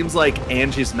it seems like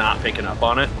Angie's not picking up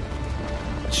on it.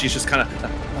 She's just kind of...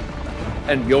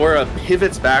 And Yora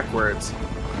pivots backwards,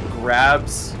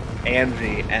 grabs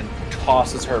Angie, and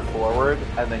tosses her forward,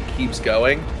 and then keeps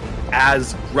going.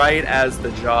 Right as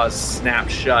the jaws snap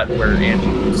shut where Angie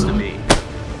used to be.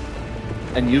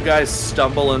 And you guys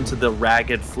stumble into the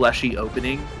ragged, fleshy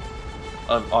opening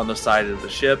on the side of the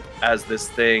ship as this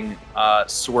thing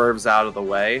swerves out of the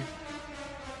way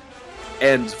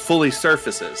and fully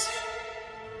surfaces,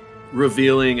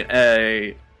 revealing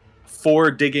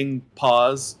 4 digging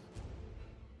paws,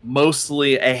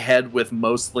 mostly a head with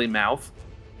mostly mouth,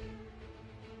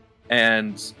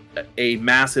 and a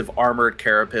massive armored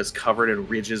carapace covered in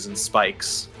ridges and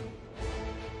spikes.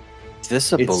 Is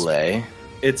this a belay?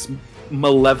 Its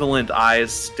malevolent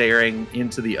eyes staring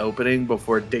into the opening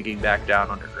before digging back down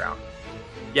underground.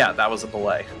 Yeah, that was a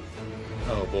belay.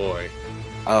 Oh boy.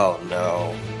 Oh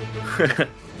no.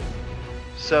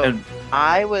 So And-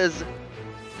 I was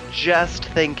just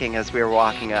thinking as we were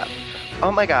walking up,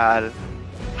 oh my god,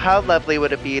 how lovely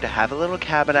would it be to have a little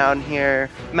cabin out in here,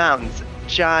 mountains,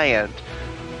 giant,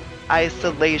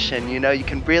 isolation, you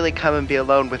can really come and be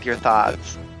alone with your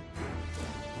thoughts.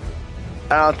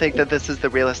 I don't think that this is the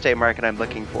real estate market I'm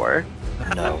looking for.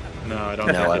 No. No, I don't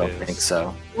No, think I it don't is. think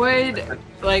so.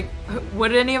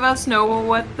 Would any of us know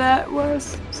what that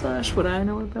was? / would I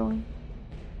know what that was?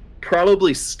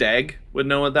 Probably Steg would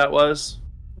know what that was.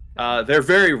 They're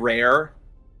very rare,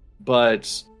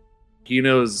 but he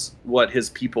knows what his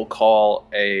people call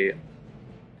a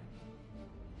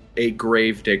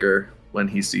grave digger when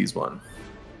he sees one.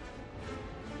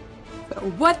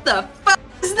 What the fuck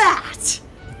is that?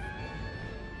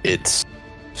 It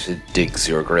digs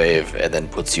your grave and then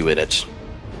puts you in it.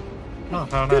 Oh,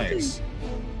 how nice.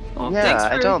 Oh, Yeah, thanks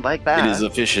I for, don't like that. It is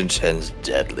efficient and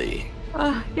deadly.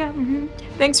 Yeah.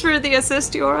 Thanks for the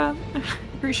assist, Yora.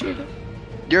 Appreciate it.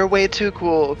 You're way too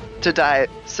cool to die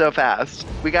so fast.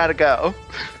 We gotta go.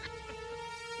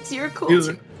 You're cool.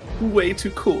 You're way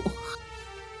too cool.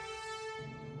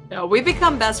 No, we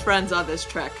become best friends on this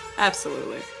trek.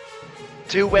 Absolutely.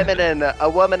 2 women in a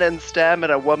woman in STEM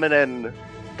and a woman in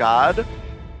God.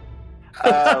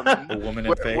 A woman in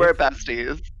we're, faith. we're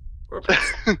besties.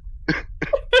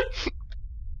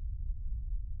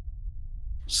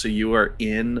 So you are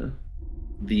in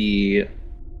the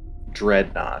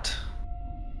dreadnought.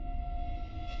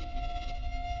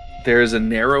 There's a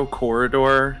narrow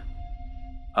corridor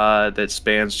that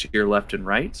spans to your left and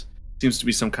right. Seems to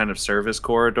be some kind of service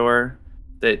corridor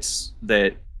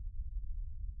that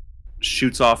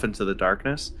shoots off into the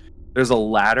darkness. There's a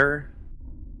ladder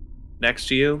next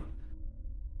to you.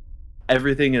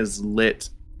 Everything is lit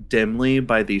dimly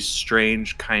by these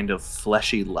strange kind of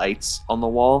fleshy lights on the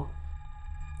wall.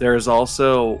 There is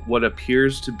also what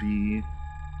appears to be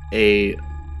an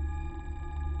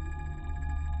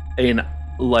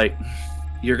like,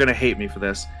 you're gonna hate me for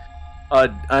this,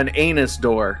 an anus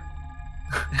door.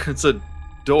 It's a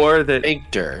door that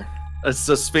Sphincter. it's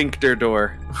a sphincter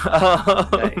door.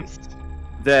 Nice.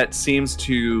 That seems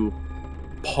to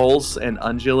pulse and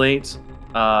undulate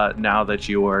now that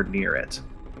you are near it.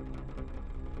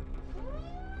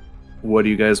 What do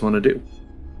you guys want to do?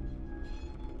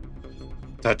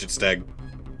 Touch it, Stag.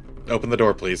 Open the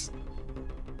door, please.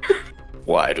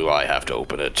 Why do I have to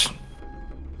open it?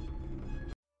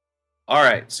 All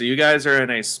right, so you guys are in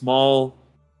a small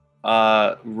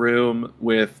room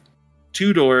with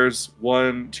 2 doors,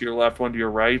 one to your left, one to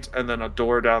your right, and then a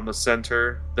door down the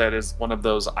center that is one of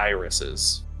those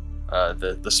irises,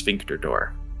 the sphincter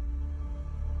door.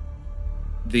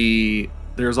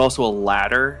 There's also a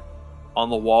ladder on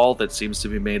the wall that seems to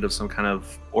be made of some kind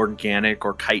of organic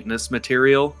or chitinous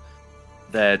material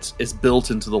that is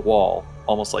built into the wall,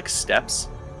 almost like steps.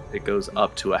 It goes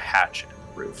up to a hatch in the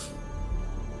roof.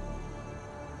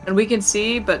 And we can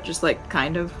see, but just like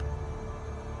kind of.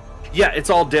 Yeah, it's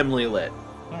all dimly lit.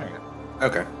 All right.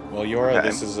 Okay. Well, Yora, Okay.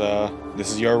 this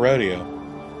is your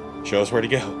rodeo. Show us where to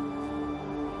go.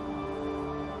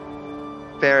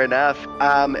 Fair enough.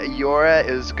 Yora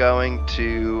is going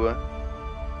to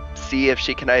see if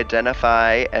she can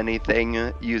identify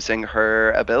anything using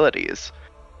her abilities.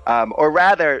 Or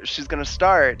rather, she's going to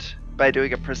start by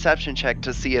doing a perception check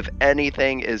to see if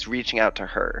anything is reaching out to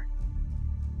her.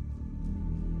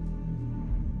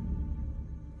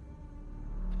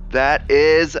 That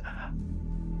is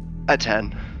a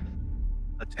 10.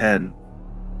 A 10.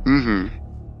 Mm-hmm.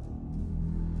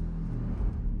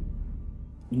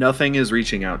 Nothing is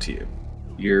reaching out to you.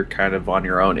 You're kind of on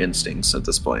your own instincts at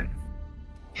this point.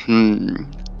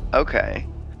 Okay.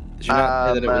 Did you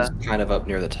not say that it was kind of up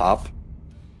near the top?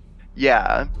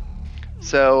 Yeah.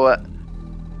 So,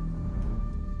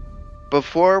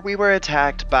 before we were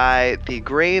attacked by the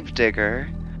Gravedigger,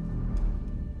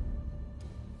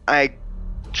 I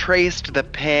traced the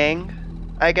ping,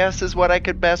 I guess is what I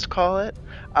could best call it.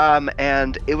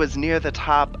 And it was near the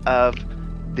top of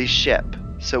the ship.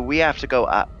 So we have to go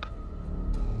up.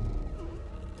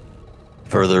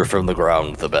 Further from the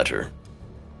ground, the better.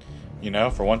 You know,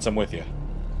 for once I'm with you.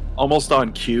 Almost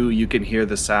on cue, you can hear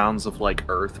the sounds of like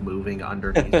earth moving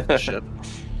underneath the ship.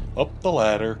 Up the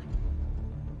ladder.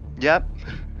 Yep.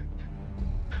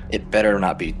 It better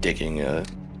not be digging a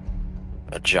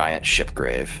giant ship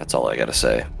grave. That's all I gotta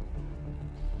say.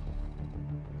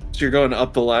 So you're going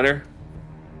up the ladder?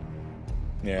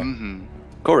 Yeah. Mm-hmm.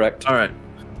 Correct. All right.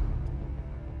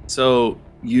 So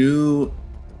you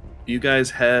guys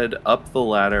head up the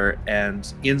ladder,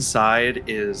 and inside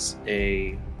is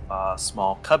a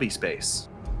small cubby space,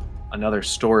 another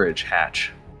storage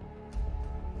hatch.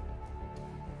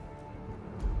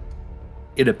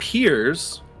 It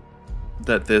appears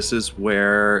that this is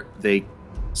where they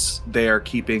are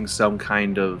keeping some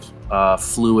kind of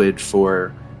fluid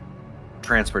for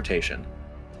transportation.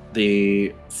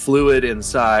 The fluid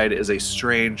inside is a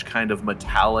strange kind of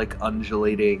metallic,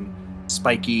 undulating,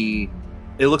 spiky.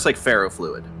 It looks like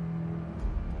ferrofluid.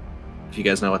 If you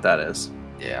guys know what that is,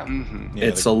 Yeah. Mm-hmm. Yeah,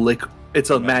 it's the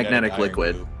it's a magnetic iron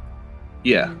liquid. goo.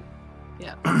 Yeah,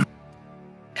 Yeah.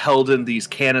 held in these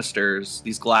canisters,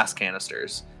 these glass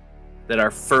canisters, that are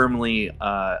firmly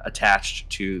attached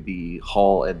to the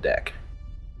hull and deck.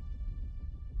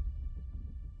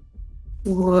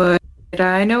 Would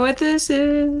I know what this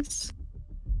is?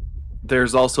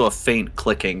 There's also a faint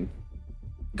clicking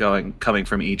coming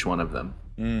from each one of them.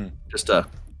 Just a...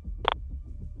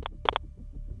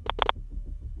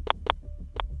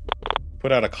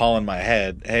 Put out a call in my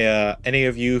head. Hey, any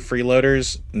of you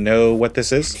freeloaders know what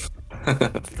this is?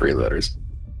 Freeloaders.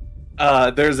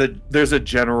 There's a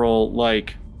general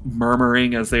like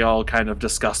murmuring as they all kind of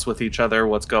discuss with each other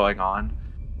what's going on,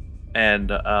 and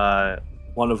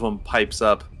one of them pipes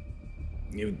up,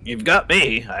 "You've got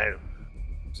me. I've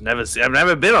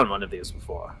never been on one of these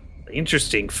before.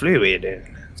 Interesting fluid.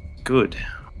 Good.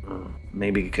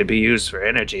 Maybe it could be used for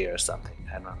energy or something.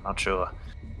 I'm not sure.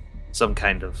 Some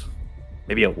kind of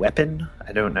maybe a weapon.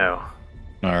 I don't know."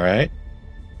 All right.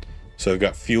 So we've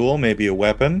got fuel, maybe a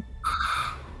weapon.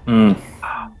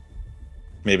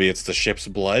 Maybe it's the ship's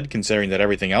blood, considering that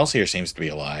everything else here seems to be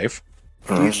alive.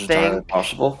 Do you think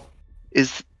possible?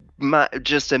 is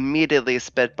just immediately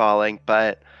spitballing,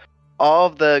 but all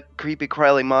of the creepy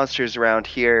crawling monsters around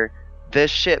here, this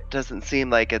ship doesn't seem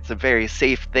like it's a very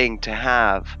safe thing to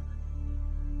have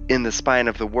in the spine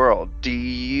of the world. Do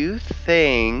you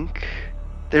think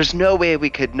there's no way we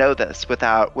could know this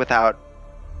without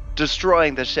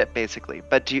destroying the ship, basically?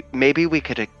 But maybe we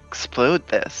could explode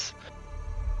this.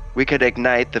 We could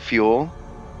ignite the fuel.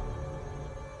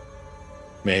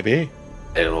 Maybe.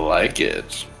 I like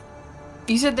it.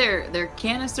 You said they're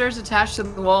canisters attached to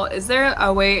the wall. Is there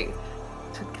a way?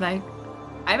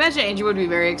 I imagine Angie would be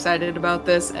very excited about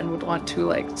this and would want to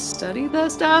like study the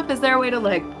stuff. Is there a way to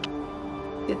like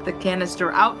get the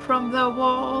canister out from the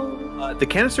wall? The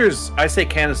canisters, I say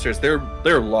canisters, they're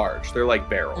large. They're like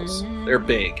barrels. They're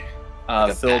big,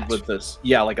 Like a filled vat. with this.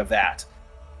 Yeah, like a vat,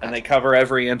 and they cover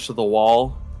every inch of the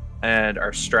wall and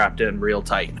are strapped in real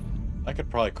tight I could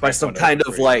probably by crack some one kind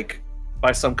open of for you.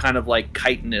 like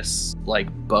chitinous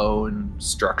like bone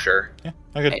structure. Yeah,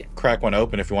 I could crack one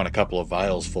open if you want a couple of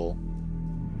vials full.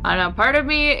 I don't know. Part of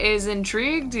me is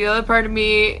intrigued. The other part of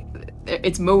me,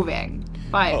 it's moving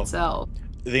by Oh. itself.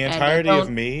 The And entirety I of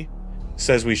don't- me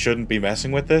says we shouldn't be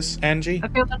messing with this, Angie.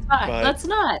 Okay, let's not. But- Let's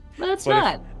not. Let's but if-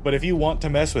 not. But if you want to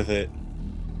mess with it,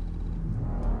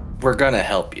 We're gonna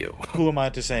help you. who am I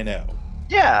to say no?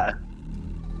 Yeah.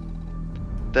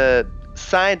 The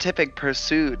scientific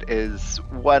pursuit is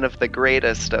one of the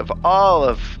greatest of all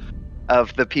of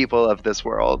the people of this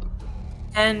world.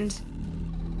 And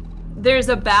there's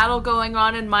a battle going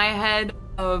on in my head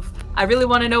of I really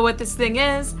want to know what this thing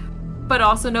is, but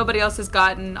also nobody else has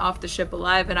gotten off the ship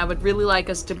alive, and I would really like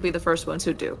us to be the first ones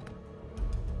who do.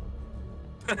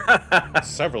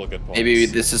 Several good points. Maybe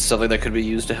this is something that could be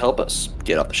used to help us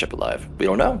get off the ship alive. We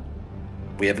don't know.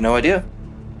 We have no idea.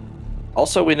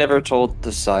 Also, we never told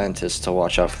the scientists to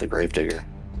watch out for the gravedigger.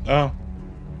 Oh,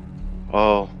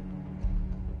 Oh.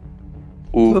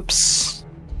 Oops.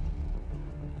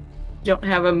 Don't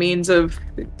have a means of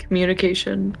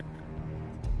communication,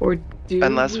 or do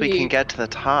Unless we can get to the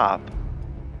top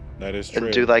that is true.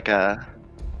 and do like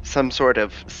some sort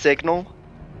of signal.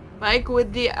 Mike,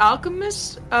 would the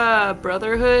alchemist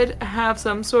brotherhood have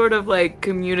some sort of like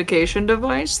communication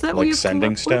device that like we've come sending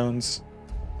up with? stones.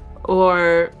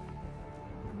 Or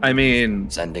I mean,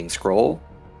 Sending scroll.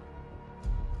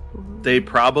 they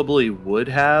probably would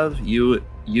have. You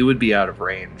would be out of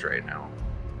range right now.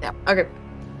 yeah, okay.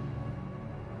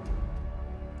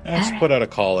 Let's put out a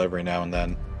call every now and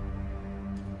then.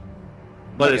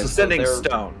 But Okay, it's a so sending they're-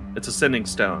 stone. It's a sending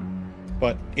stone.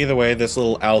 But either way, this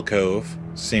little alcove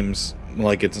seems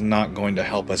like it's not going to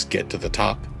help us get to the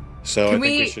top. So Can I think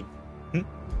we we- should.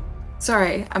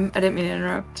 Sorry, I didn't mean to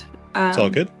interrupt. It's all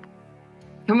good.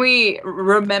 Can we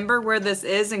remember where this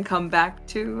is and come back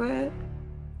to it?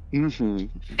 Mm-hmm.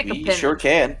 Take a We pin. sure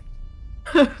can.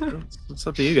 It's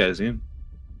up to you guys, Ian.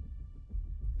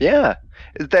 Yeah.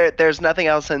 There's nothing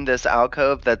else in this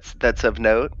alcove that's of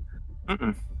note?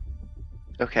 Mm-mm.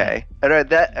 Okay.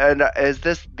 And is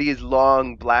this these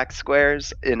long black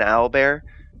squares in owlbear?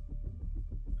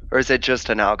 Or is it just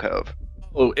an alcove?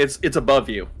 Oh, it's above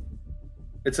you.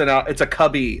 It's a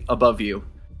cubby above you.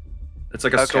 It's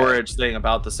like a Okay. storage thing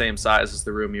about the same size as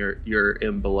the room you're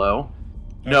in below.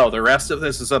 No, the rest of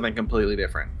this is something completely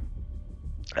different.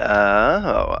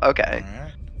 Oh, okay. All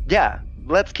right. Yeah.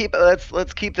 Let's keep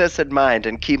this in mind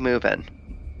and keep moving.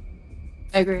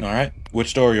 I agree. All right.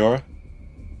 Which door, Yora?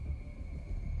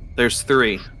 There's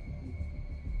 3.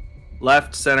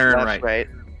 Left, center, and Left, right.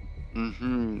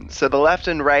 Mm-hmm. So the left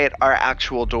and right are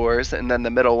actual doors, and then the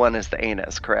middle one is the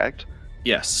anus, correct?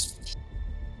 Yes.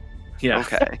 Yeah.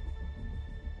 Okay.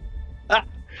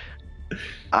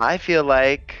 I feel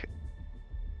like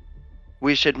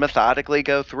we should methodically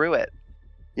go through it.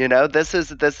 You know, this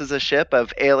is a ship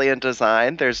of alien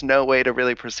design. There's no way to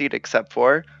really proceed except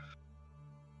for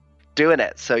doing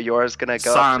it. So yours gonna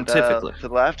go up Scientifically. to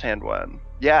the left-hand one.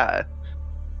 Yeah.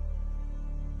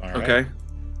 All right.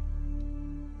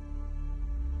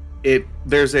 Okay.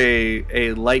 There's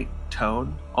a light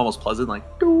tone, almost pleasant,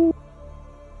 like doo,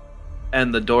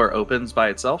 and the door opens by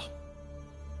itself.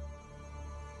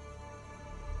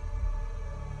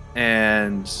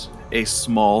 And a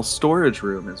small storage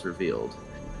room is revealed.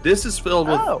 This is filled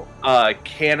with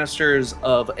canisters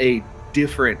of a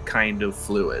different kind of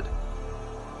fluid.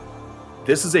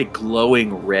 This is a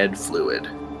glowing red fluid.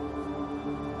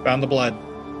 Found the blood.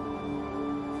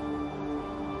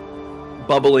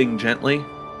 Bubbling gently.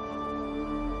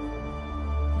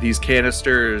 These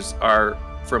canisters are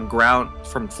from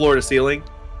floor to ceiling,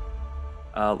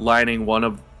 lining one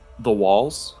of the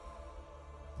walls.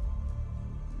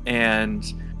 And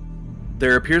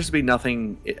there appears to be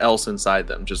nothing else inside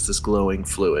them, just this glowing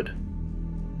fluid.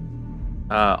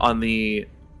 On the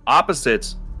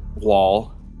opposite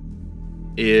wall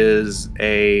is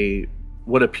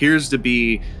what appears to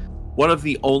be one of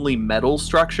the only metal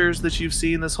structures that you've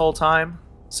seen this whole time.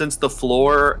 Since the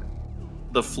floor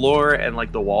and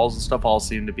like the walls and stuff all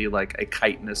seem to be like a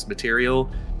chitinous material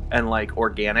and like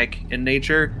organic in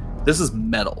nature, this is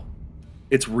metal.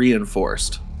 It's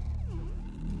reinforced.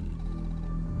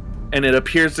 And it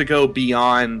appears to go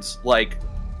beyond, like,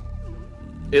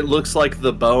 it looks like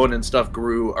the bone and stuff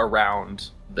grew around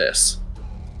this.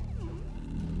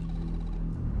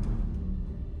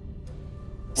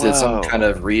 Is it some kind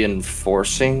of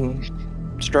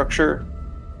reinforcing structure?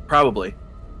 Probably.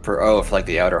 For like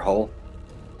the outer hull?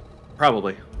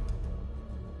 Probably.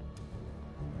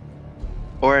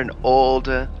 Or an old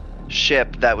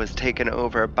ship that was taken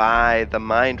over by the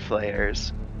mind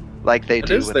flayers, like they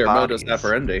do It is with their bodies. modus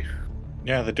operandi.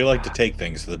 Yeah, they do like to take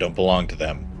things that don't belong to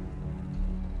them.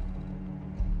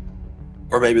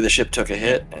 Or maybe the ship took a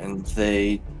hit and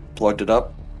they plugged it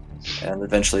up and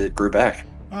eventually it grew back.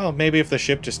 Well, maybe if the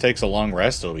ship just takes a long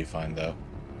rest, it'll be fine, though.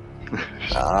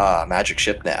 Magic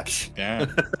ship naps. Yeah.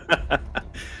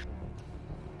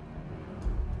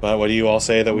 But what do you all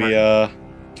say that we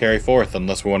carry forth,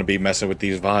 unless we want to be messing with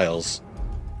these vials,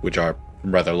 which are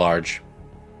rather large?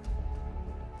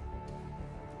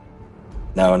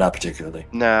 No, not particularly.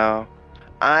 No,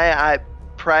 I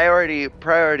priority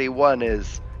one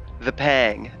is the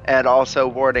pang, and also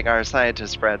warning our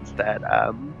scientist friends that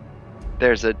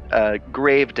there's a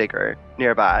grave digger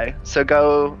nearby. So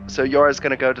yours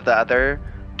gonna go to the other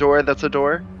door. That's a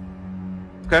door.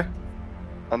 Okay.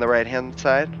 On the right hand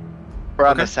side, or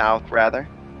on the south rather.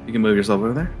 You can move yourself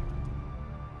over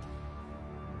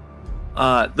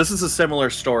there. This is a similar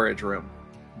storage room.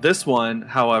 This one,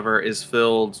 however, is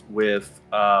filled with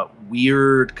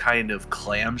weird kind of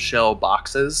clamshell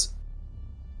boxes.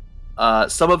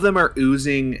 Some of them are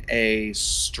oozing a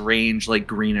strange, like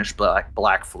greenish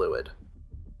black fluid.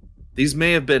 These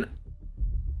may have been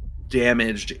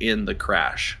damaged in the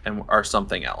crash and are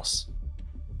something else.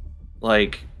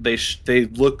 Like they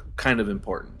look kind of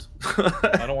important.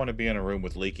 I don't want to be in a room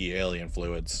with leaky alien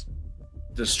fluids.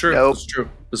 This is true. Nope. This is true.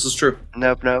 This is true.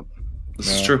 Nope. This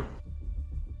is true.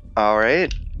 All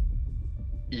right.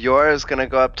 Yours gonna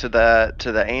go up to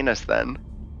the anus then.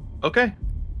 Okay.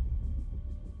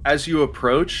 As you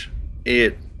approach,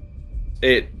 it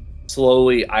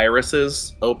slowly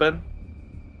irises open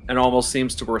and almost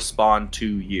seems to respond to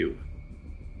you.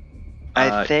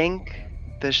 I think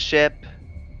the ship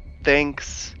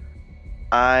thinks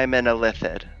I'm an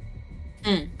illithid.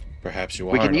 Perhaps you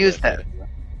are. We can an use illithid. that.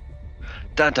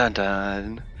 Dun dun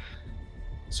dun.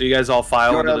 So you guys all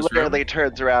file into Yora this room. literally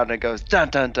turns around and goes dun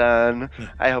dun dun.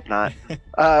 I hope not.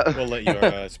 We'll let you,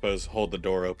 I suppose, hold the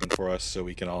door open for us so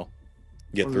we can all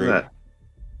get What is through. that?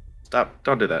 Stop!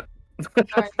 Don't do that.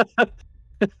 Sorry.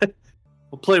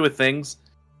 We'll play with things.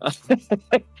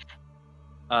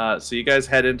 So you guys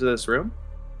head into this room.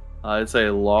 It's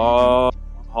a long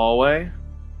hallway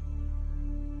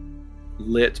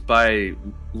lit by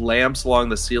lamps along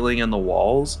the ceiling and the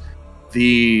walls,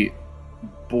 the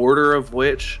border of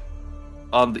which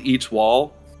on each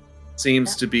wall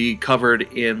seems to be covered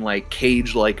in like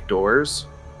cage-like doors.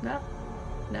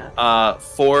 No.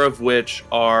 4 of which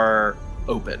are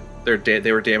open.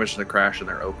 They were damaged in the crash and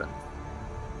they're open.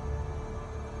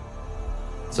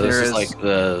 So this There is is- like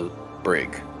the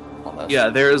brig. Almost. Yeah,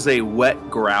 there is a wet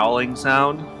growling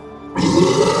sound.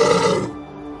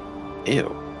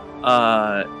 Ew.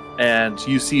 And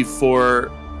you see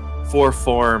four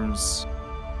forms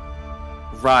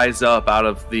rise up out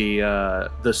of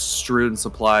the strewn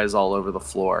supplies all over the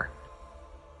floor,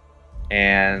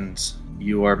 and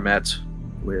you are met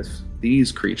with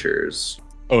these creatures.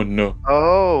 Oh no.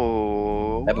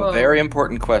 Oh. I have a very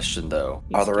important question, though.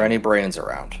 Are there any brains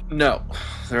around? No,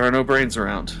 there are no brains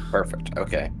around. Perfect.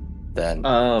 Okay. Then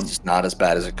it's not as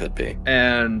bad as it could be.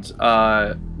 And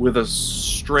with a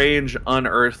strange,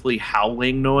 unearthly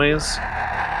howling noise,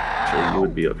 actually you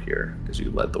would be up here because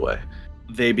you led the way,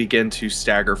 they begin to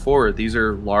stagger forward. These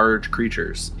are large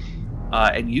creatures.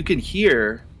 And you can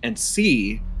hear and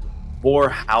see more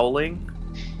howling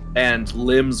and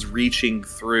limbs reaching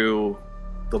through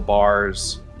the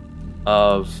bars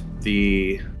of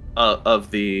the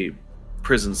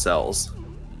prison cells.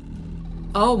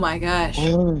 Oh my gosh.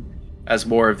 As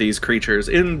more of these creatures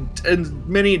in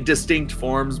many distinct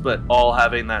forms, but all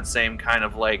having that same kind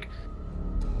of like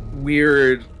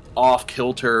weird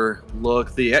off-kilter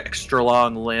look, the extra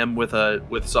long limb with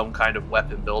some kind of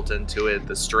weapon built into it,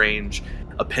 the strange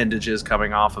appendages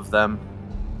coming off of them.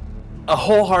 A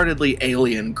wholeheartedly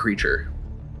alien creature.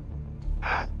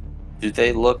 Do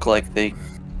they look like they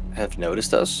have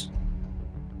noticed us?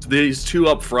 These two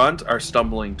up front are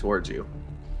stumbling towards you.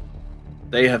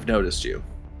 They have noticed you.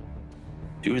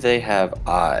 Do they have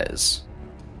eyes?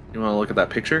 You want to look at that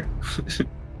picture?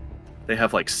 They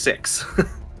have like 6.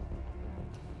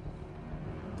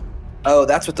 Oh,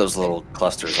 that's what those little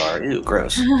clusters are. Ew,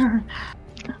 gross.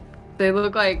 They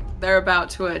look like they're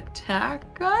about to attack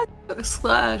us.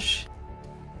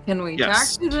 / Can we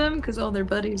Yes. talk to them? Because all their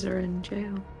buddies are in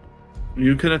jail.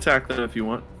 You can attack them if you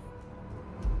want.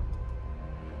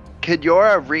 Could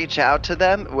Yora reach out to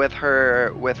them with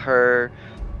her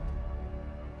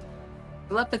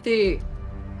Telepathy.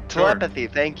 telepathy?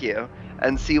 Thank you,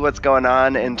 and see what's going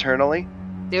on internally.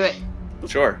 Do it.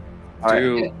 Sure. All right.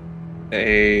 Do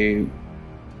a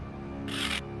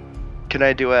Can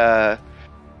I do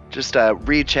just a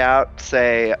reach out,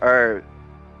 say, or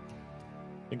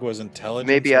I think it was intelligence.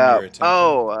 maybe on your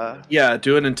attention. yeah,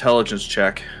 do an intelligence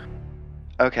check.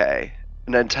 Okay,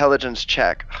 an intelligence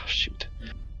check. Oh, shoot.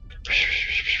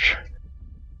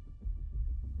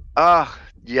 Oh,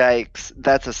 yikes.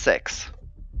 That's a 6.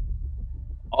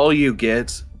 All you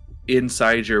get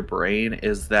inside your brain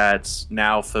is that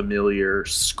now familiar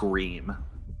scream,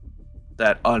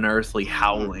 that unearthly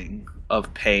howling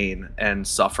of pain and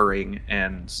suffering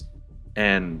and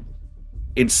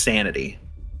insanity.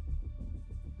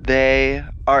 They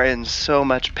are in so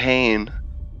much pain.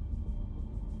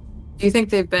 Do you think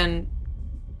they've been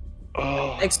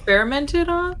experimented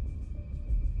on?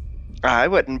 I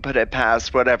wouldn't put it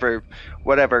past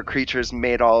whatever creatures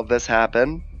made all of this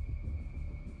happen.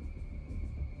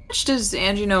 How much does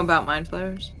Angie know about mind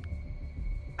flayers?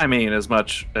 I mean, as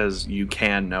much as you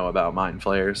can know about mind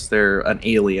flayers. They're an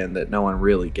alien that no one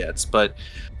really gets, but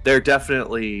they're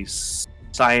definitely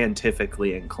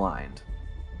scientifically inclined.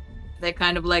 They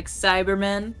kind of like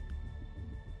Cybermen.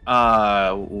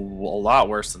 A lot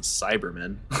worse than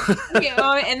Cybermen. You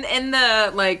know, in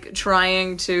the like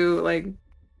trying to like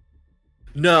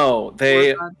No,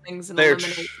 work on things and they're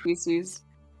eliminate species.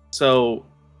 So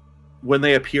when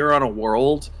they appear on a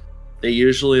world, they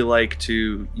usually like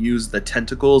to use the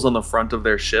tentacles on the front of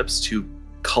their ships to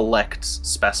collect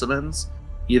specimens,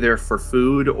 either for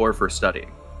food or for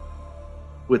studying,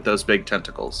 with those big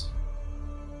tentacles.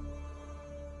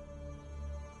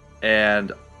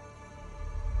 And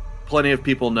plenty of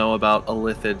people know about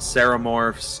Illithid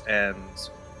seromorphs and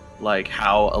like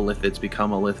how Illithids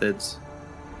become Illithids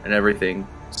and everything.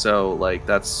 So like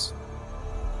that's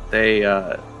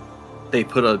they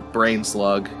put a brain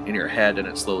slug in your head and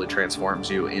it slowly transforms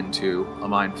you into a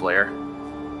mind flayer.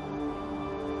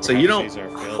 So you don't These are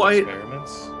failed quite.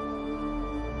 experiments.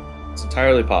 It's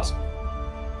entirely possible.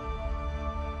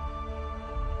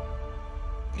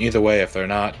 Either way, if they're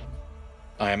not,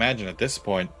 I imagine at this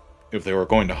point, if they were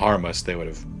going to harm us, they would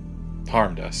have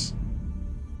harmed us.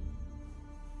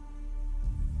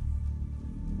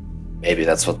 Maybe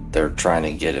that's what they're trying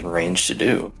to get in range to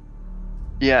do.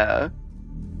 Yeah.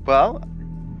 Well,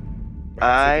 Perhaps we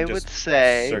I could would just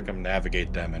say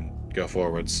circumnavigate them and go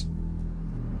forwards.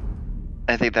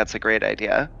 I think that's a great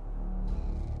idea.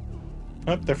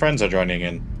 Oh, their friends are joining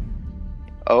in.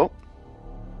 Oh.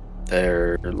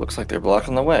 It looks like they're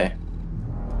blocking the way.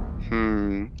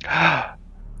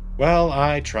 Well,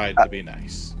 I tried to be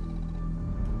nice.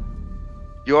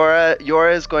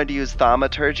 Yora is going to use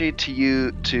thaumaturgy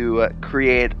to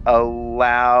create a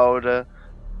loud,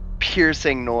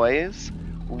 piercing noise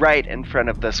right in front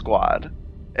of the squad,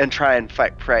 and try and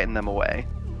frighten them away.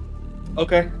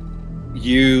 Okay.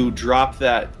 You drop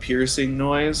that piercing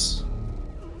noise,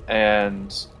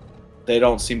 and they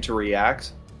don't seem to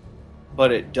react,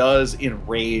 but it does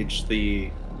enrage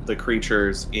the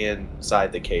creatures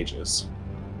inside the cages.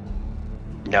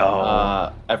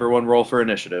 No. Everyone roll for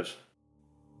initiative.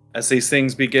 As these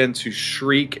things begin to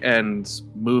shriek and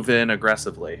move in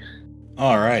aggressively.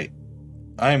 All right.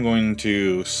 I am going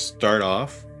to start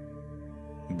off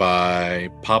by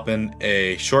popping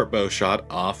a short bow shot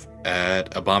off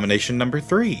at Abomination number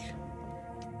 3.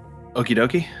 Okie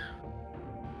dokie.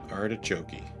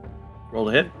 Artichoke. Roll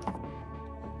to hit.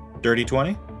 Dirty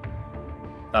 20.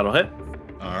 That'll hit.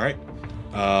 All right.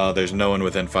 There's no one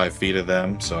within 5 feet of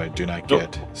them, so I do not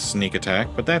get sneak attack,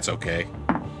 but that's okay.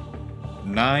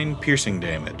 9 piercing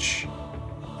damage.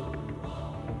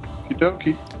 Okie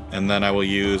dokie. And then I will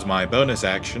use my bonus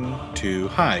action to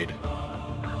hide.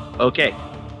 Okay.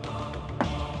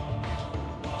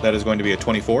 That is going to be a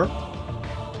 24.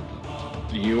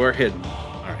 You are hidden.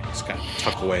 All right, just kind of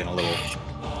tuck away in a little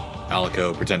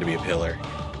alcove, pretend to be a pillar.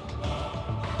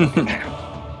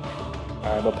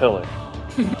 I'm a pillar.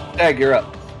 Dag, you're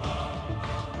up.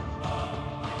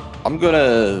 I'm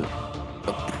gonna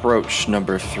approach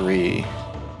number 3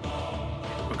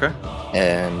 Okay.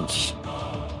 and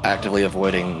actively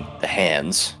avoiding the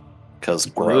hands, because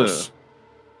gross. Ugh.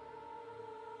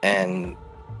 And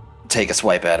take a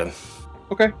swipe at him.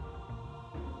 Okay.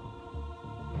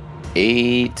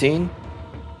 18,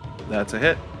 That's a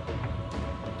hit.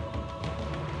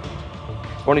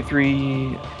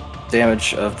 23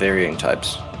 damage of varying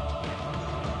types.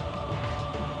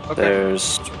 Okay.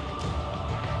 There's...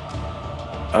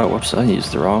 Oh, whoops, I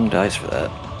used the wrong dice for that.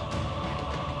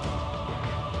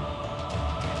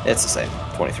 It's the same,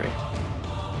 23.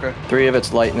 Okay. 3 of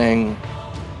it's lightning,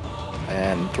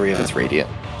 and 3 of it's radiant.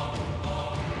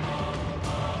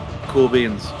 Cool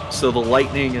beans. So the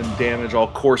lightning and damage all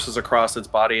courses across its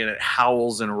body and it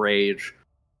howls in rage.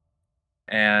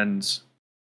 And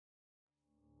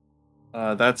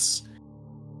that's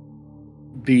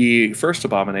the first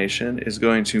abomination is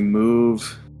going to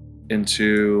move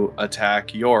into attack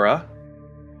Yora.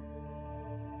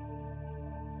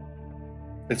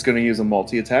 It's going to use a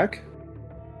multi-attack.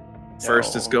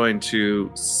 First, it's going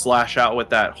to slash out with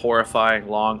that horrifying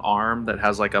long arm that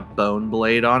has like a bone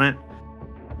blade on it.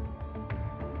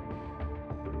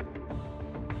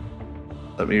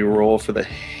 Let me roll for the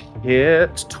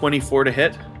hit. 24 to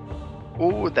hit.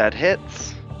 Ooh, that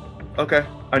hits. Okay.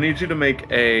 I need you to make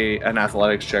an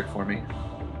athletics check for me.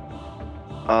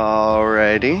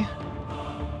 Alrighty.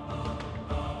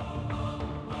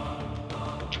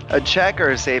 A check or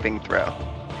a saving throw?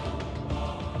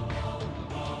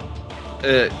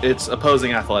 It's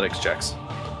opposing athletics checks.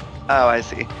 Oh, I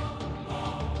see.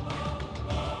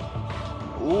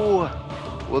 Ooh.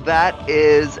 Well, that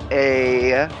is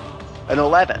an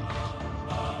 11.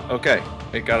 Okay.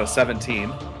 It got a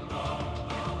 17.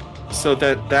 So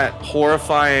that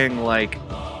horrifying like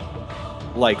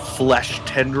flesh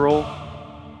tendril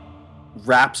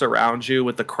wraps around you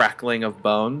with the crackling of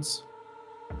bones,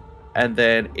 and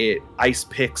then it ice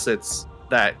picks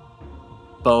that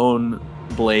bone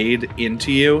blade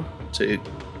into you to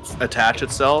attach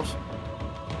itself,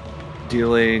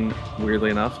 dealing,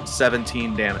 weirdly enough,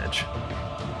 17 damage.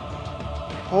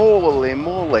 Holy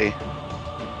moly.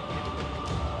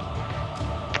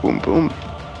 Boom, boom.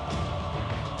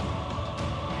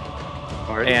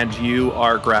 And you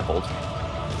are grappled.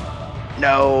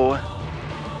 No.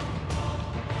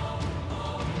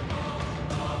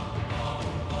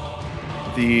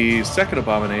 The second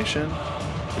abomination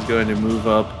is going to move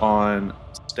up on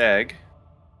Stag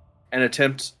and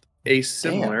attempt a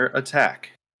similar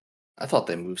attack. I thought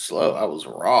they moved slow. I was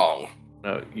wrong.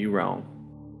 No, you wrong.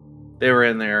 They were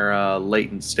in their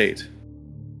latent state.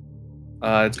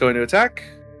 It's going to attack.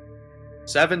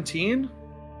 17?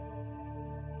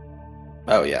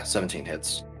 Oh yeah, 17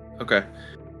 hits. Okay.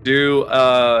 Do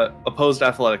opposed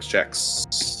athletics checks.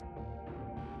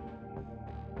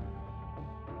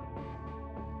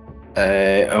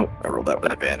 I rolled that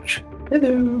with advantage.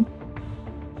 Hello.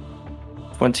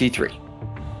 23.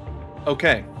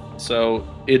 Okay. So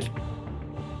it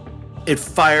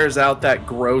fires out that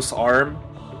gross arm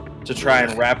to try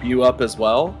and wrap you up as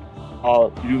well.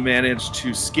 You manage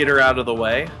to skitter out of the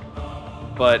way,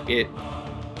 but it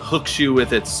hooks you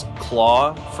with its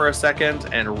claw for a second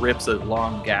and rips a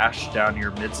long gash down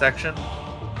your midsection,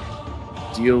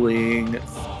 dealing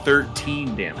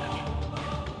 13 damage.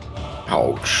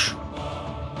 Ouch.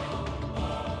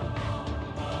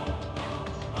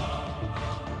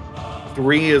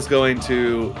 Three is going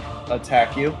to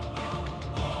attack you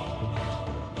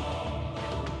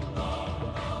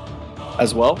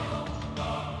as well,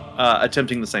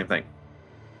 attempting the same thing.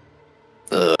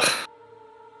 Ugh.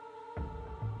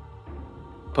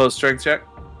 opposed strength check.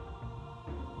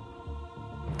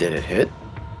 Did it hit?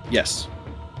 Yes.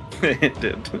 It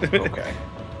did. Okay.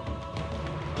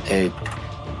 A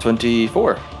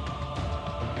 24.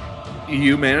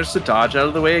 You managed to dodge out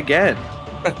of the way again.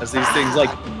 As these things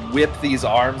like whip these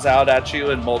arms out at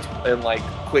you in like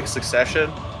quick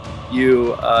succession,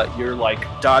 you're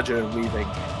like dodging and weaving,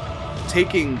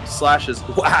 taking slashes.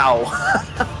 Wow.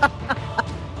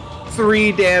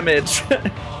 3 damage.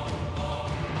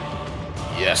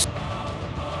 Yes.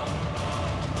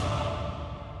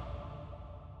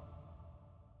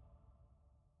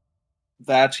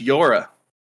 That's Yora.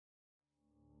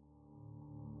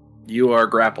 You are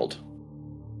grappled.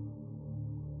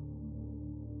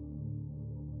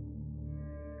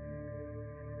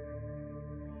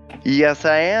 Yes,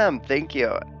 I am. Thank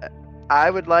you. I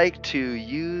would like to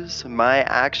use my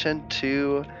action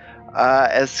to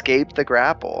escape the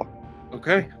grapple.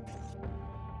 Okay.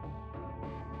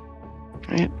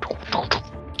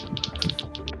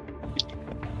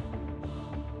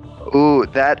 Ooh,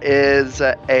 that is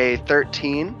a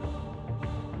 13.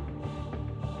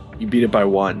 You beat it by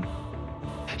 1.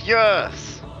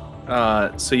 Yes!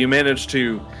 So you managed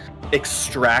to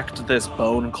extract this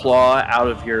bone claw out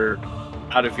of your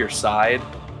side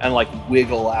and like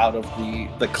wiggle out of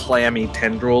the clammy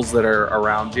tendrils that are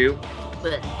around you,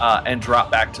 and drop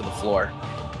back to the floor.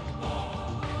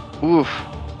 Oof.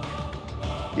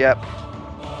 Yep.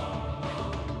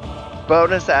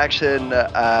 Bonus action,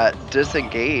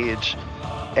 disengage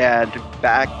and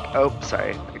back. Oh,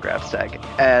 sorry, I grabbed stag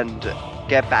and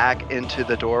get back into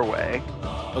the doorway.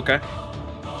 Okay.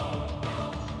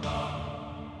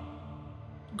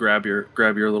 Grab your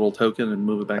little token and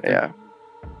move it back. Yeah.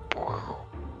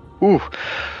 Ooh.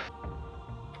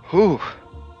 Ooh.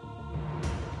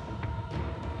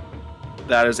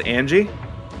 That is Angie.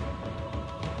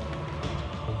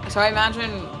 So I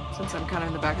imagine, since I'm kind of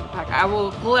in the back of the pack, I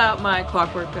will pull out my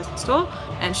clockwork pistol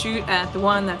and shoot at the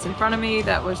one that's in front of me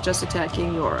that was just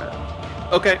attacking Yora.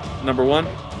 Okay, number 1.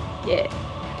 Yeah.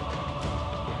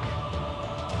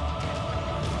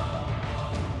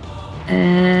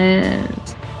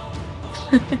 And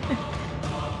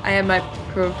I have my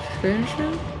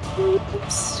proficiency?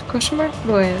 Question mark?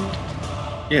 Go ahead.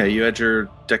 Yeah, you had your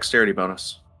dexterity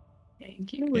bonus.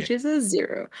 Thank you, which is a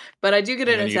 0. But I do get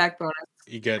an And then attack bonus.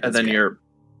 You get. And then your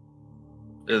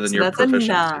So that's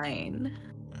proficiency. a 9.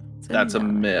 That's a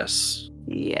 9. miss.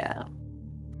 Yeah.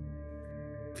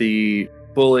 The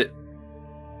bullet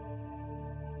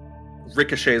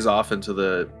ricochets off into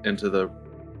the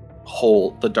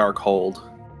hole, the dark hold,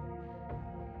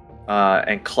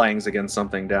 and clangs against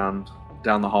something down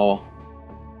the hall.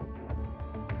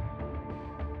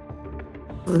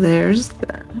 There's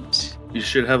that. You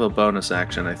should have a bonus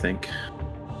action, I think.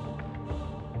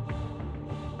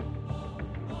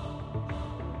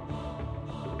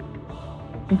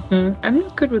 I'm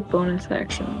not good with bonus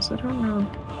actions. I don't know.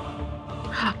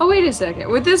 Oh, wait a second.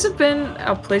 Would this have been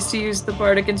a place to use the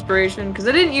Bardic Inspiration? Because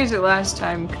I didn't use it last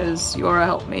time because Yora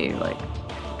helped me, like...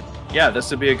 Yeah, this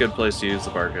would be a good place to use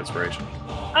the Bardic Inspiration.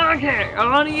 Okay, I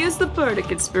want to use the Bardic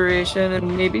Inspiration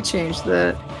and maybe change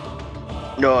that.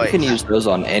 No, You can use those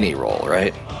on any roll,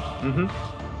 right? Mm-hmm.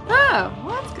 Oh,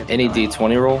 well, that's good. to Any know.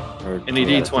 D20 roll? Or Any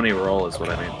do we D20 roll is what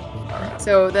I mean. Alright.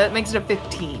 So that makes it a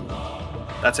 15.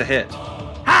 That's a hit.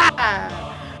 Ha!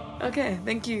 Okay,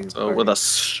 thank you. So with a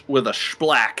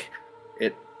splack,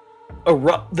 the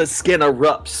skin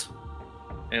erupts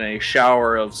in a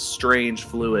shower of strange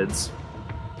fluids.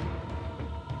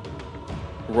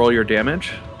 Roll your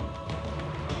damage.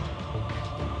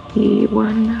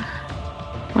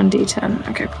 1d10.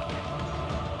 Okay.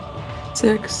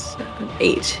 6, 7,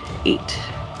 8. 8.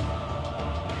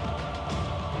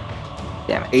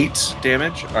 Damn it. 8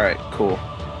 damage. All right, cool.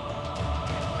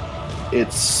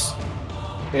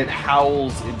 It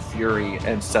howls in fury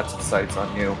and sets its sights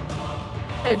on you.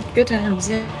 Good times,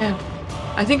 yeah.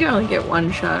 I think I only get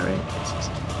one shot,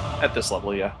 right? At this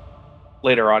level, yeah.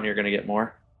 Later on, you're going to get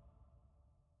more.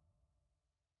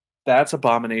 That's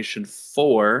Abomination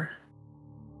 4.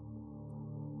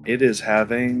 It is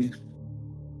having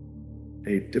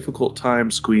a difficult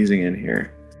time squeezing in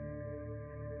here.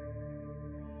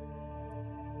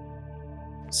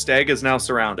 Stag is now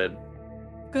surrounded,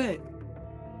 Good.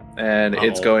 and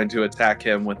it's Uh-oh. going to attack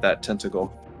him with that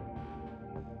tentacle.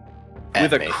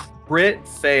 At With me. a crit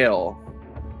fail.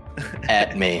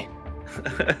 At me.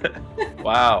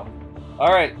 Wow.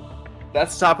 All right.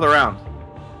 That's the top of the round.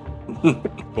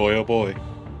 Boy, oh boy.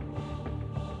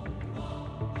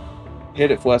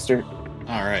 Hit it, Fluster.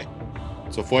 All right.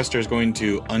 So Foster is going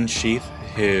to unsheath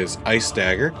his ice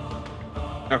dagger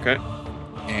Okay.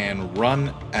 and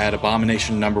run at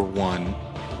Abomination number 1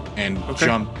 and Okay.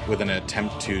 jump with an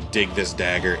attempt to dig this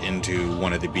dagger into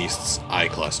one of the beast's eye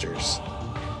clusters.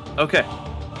 Okay.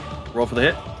 Roll for the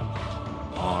hit.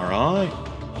 All right,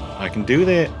 I can do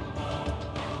that.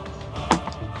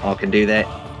 I can do that.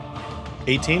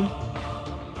 18.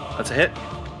 That's a hit.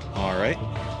 All right.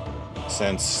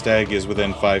 Since Stag is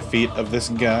within 5 feet of this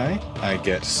guy, I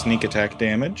get sneak attack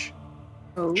damage.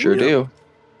 Oh, Sure do.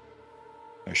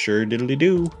 I sure diddly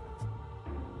do.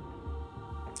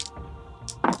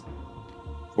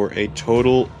 For a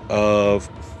total of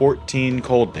 14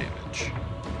 cold damage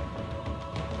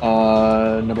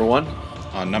Number 1.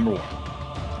 on number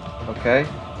 1. Okay.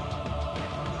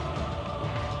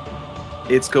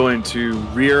 It's going to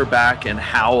rear back and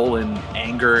howl in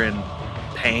anger and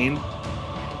pain.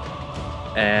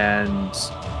 And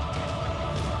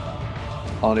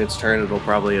on its turn, it'll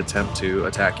probably attempt to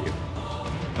attack you.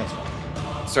 That's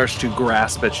fine. It starts to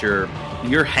grasp at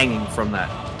you're hanging from that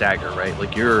dagger, right?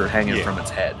 Like you're hanging Yeah. from its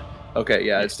head. Okay,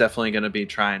 yeah, it's definitely going to be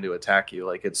trying to attack you.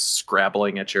 Like it's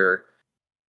scrabbling at you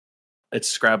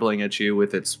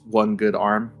with its one good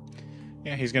arm.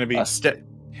 Yeah, he's going to be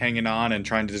hanging on and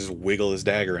trying to just wiggle his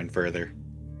dagger in further.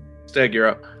 Steg, you're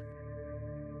up.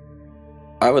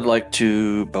 I would like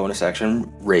to bonus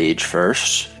action rage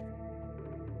first.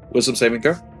 Wisdom saving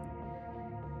throw.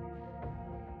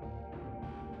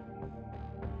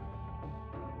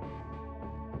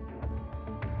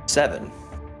 Seven.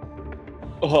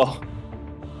 Oh.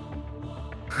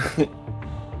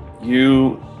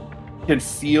 You can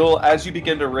feel, as you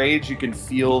begin to rage, you can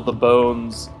feel the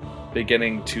bones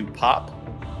beginning to pop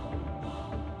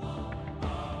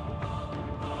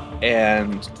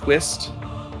and twist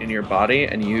in your body,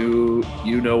 and you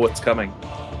know what's coming.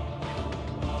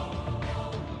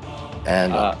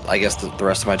 And I guess the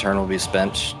rest of my turn will be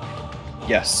spent.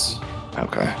 Yes.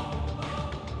 Okay.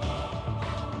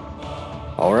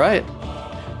 All right.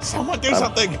 Someone do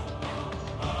something!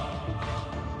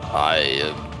 I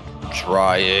am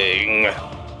trying.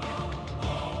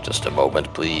 Just a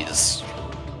moment, please.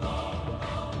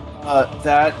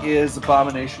 That is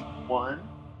Abomination 1.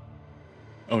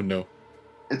 Oh no.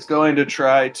 It's going to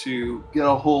try to get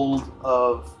a hold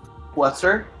of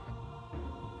Wester.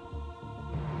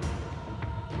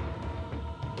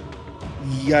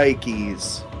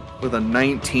 Yikes. With a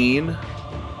 19,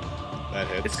 That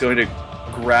hits. it's going to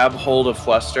grab hold of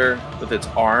Wester with its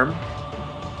arm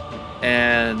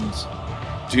and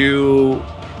do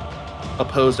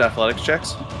opposed athletics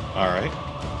checks. Alright.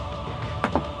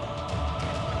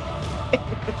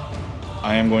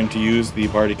 I am going to use the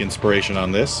Bardic Inspiration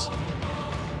on this.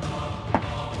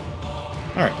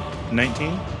 Alright,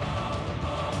 19.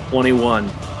 21.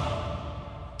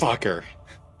 Fucker.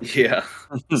 Yeah.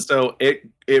 So it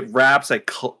wraps a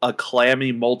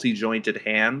clammy, multi-jointed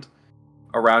hand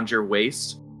around your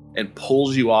waist and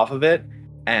pulls you off of it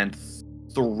and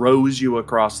throws you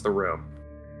across the room.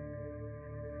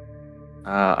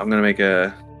 I'm gonna make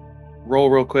a roll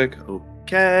real quick.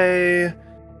 Okay.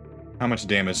 How much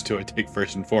damage do I take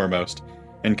first and foremost?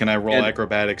 And can I roll And-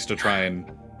 acrobatics to try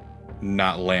and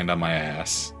not land on my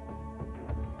ass?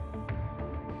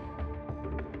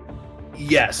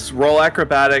 Yes, roll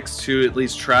acrobatics to at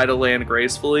least try to land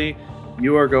gracefully.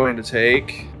 You are going to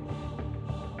take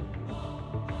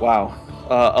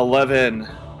 11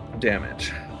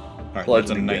 damage. Alright, that's a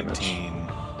Bludgeoning damage. 19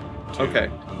 to Okay.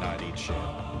 not eat shit.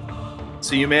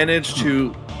 So you manage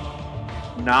to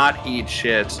not eat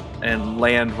shit and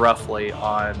land roughly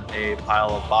on a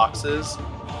pile of boxes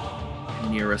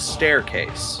near a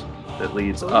staircase that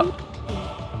leads up.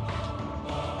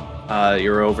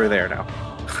 You're over there now.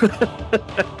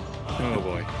 Oh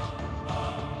boy.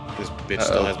 This bitch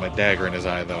still has my dagger in his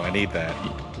eye, though. I need that.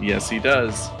 Yes, he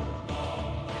does.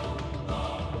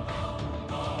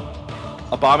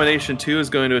 Abomination 2 is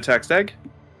going to attack Steg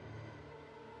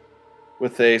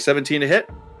with a 17 to hit.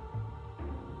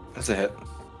 That's a hit.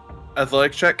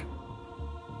 Athletics check.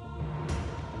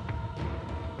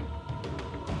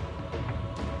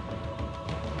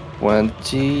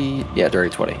 Dirty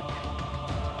 20.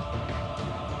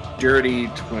 Dirty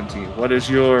 20. What is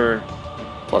your...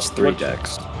 Plus 3 What-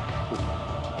 dex.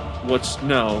 What's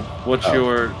Oh.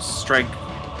 your strength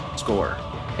score?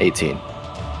 18.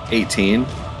 18.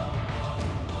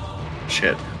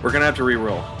 Shit. We're gonna have to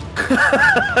re-roll.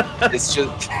 It's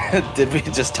just... Did we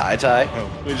just tie? Oh,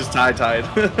 We just tie-tied.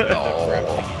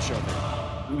 grappling each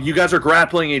other. You guys are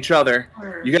grappling each other.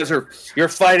 You're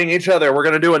fighting each other. We're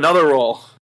gonna do another roll.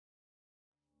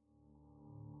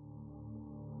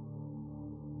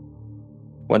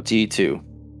 $22.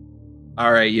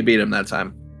 All right, you beat him that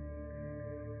time.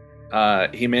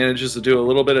 He manages to do a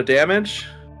little bit of damage.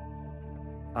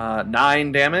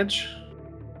 9 damage.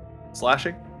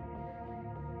 slashing.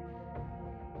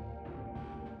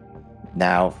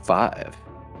 Now 5.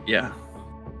 Yeah.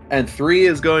 And 3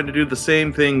 is going to do the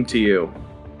same thing to you.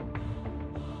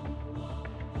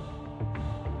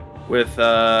 With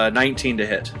 19 to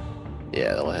hit.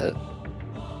 Yeah, that'll hit.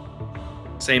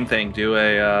 Same thing. Do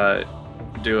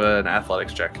an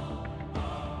athletics check.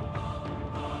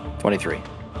 23.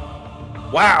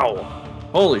 Wow!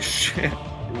 Holy shit!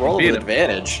 Roll beat with him.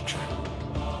 advantage.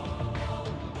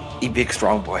 You big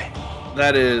strong boy.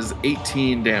 That is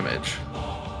 18 damage.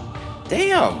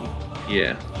 Damn.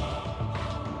 Yeah,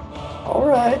 All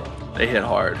right. they hit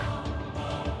hard.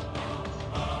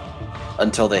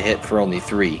 Until they hit for only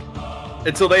 3.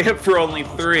 Until they hit for only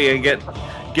 3 and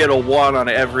get a 1 on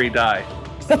every die.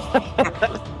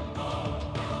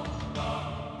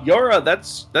 Yora,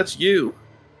 that's you.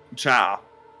 Ciao.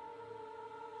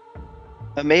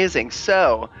 Amazing.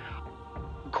 So,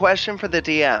 question for the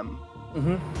DM: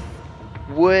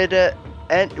 Mm-hmm.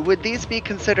 would these be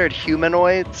considered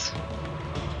humanoids?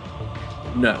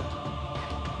 No.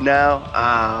 No.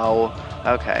 Ow.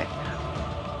 Okay.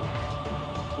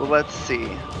 Well, let's see.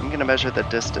 I'm gonna measure the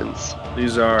distance.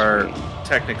 These are between-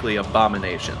 technically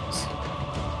abominations.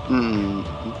 Hmm.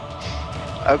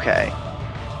 Okay.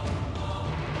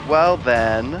 Well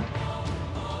then,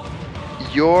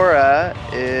 Yora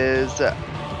is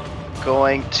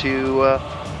going to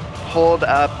hold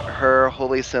up her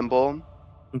holy symbol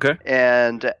Okay.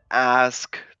 and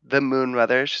ask the Moon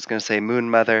Mother. She's going to say, "Moon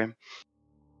Mother,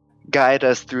 guide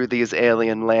us through these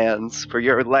alien lands, for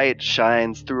your light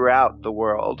shines throughout the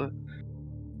world."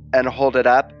 And hold it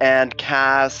up and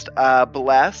cast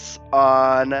Bless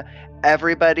on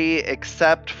everybody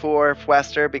except for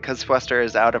Fwester, because Fwester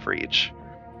is out of reach,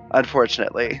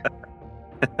 unfortunately.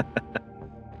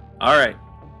 All right,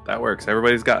 that works.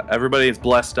 Everybody is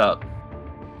blessed up.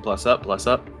 Bless up, bless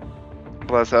up.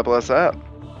 Bless up, bless up.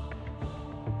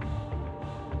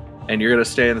 And you're gonna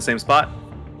stay in the same spot.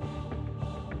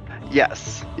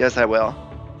 Yes, I will.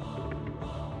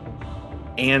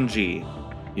 Angie,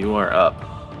 you are up.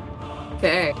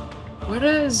 Okay. What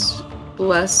does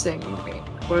blessing mean?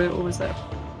 What was that?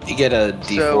 You get a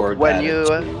D4 when added you-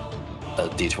 to a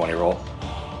D20 roll.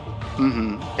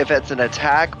 If it's an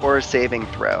attack or a saving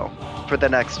throw for the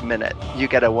next minute, you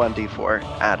get a 1d4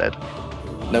 added.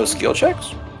 No skill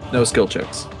checks? No skill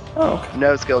checks. Oh, okay.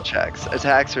 No skill checks.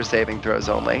 Attacks or saving throws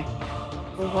only.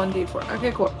 1d4.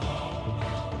 Okay, cool.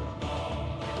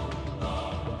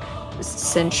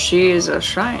 Since she is a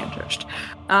scientist.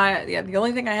 Yeah, the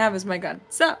only thing I have is my gun.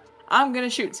 So, I'm gonna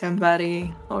shoot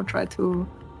somebody. I'll try to.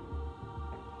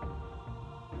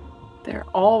 They're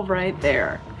all right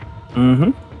there.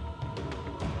 Mm-hmm.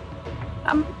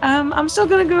 I'm still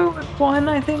gonna go with 1,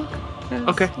 I think. 'Cause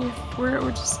Okay. We're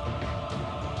just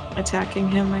attacking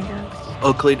him, I guess.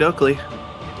 Oakley dokley.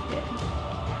 Yeah.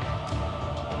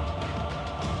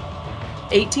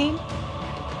 18?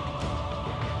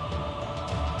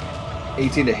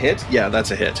 18 to hit? Yeah,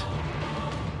 that's a hit.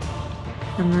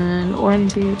 And then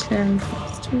 1d10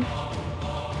 plus 2.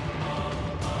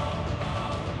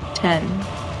 10.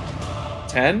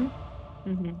 10?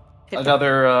 Mm-hmm.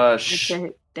 Another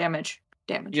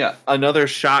Damage. yeah, another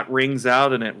shot rings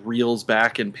out and it reels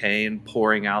back in pain,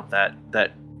 pouring out that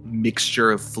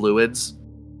mixture of fluids.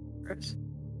 Gross.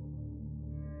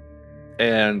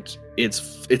 And it's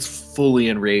fully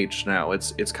enraged now.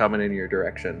 It's coming in your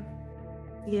direction.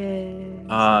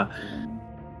 Yeah.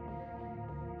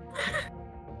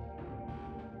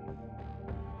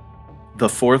 The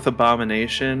fourth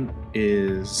abomination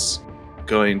is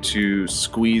going to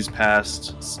squeeze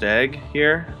past Stag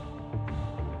here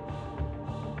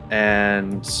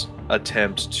and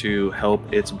attempt to help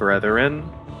its brethren.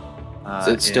 Is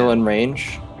it still in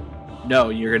range? No,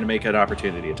 you're going to make an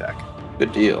opportunity attack.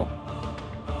 Good deal.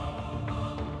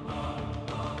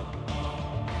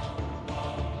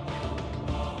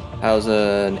 How's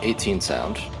an 18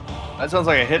 sound? That sounds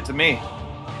like a hit to me.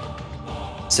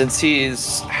 Since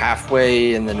he's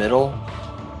halfway in the middle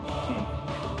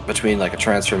between like a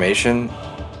transformation,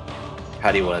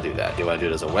 how do you want to do that? Do you want to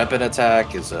do it as a weapon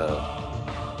attack? As a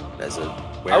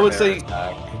I would say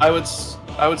attack? I would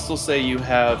still say you would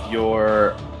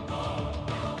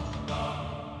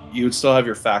still have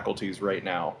your faculties right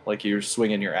now, like you're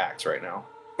swinging your axe right now.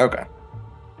 Okay.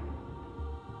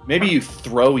 Maybe you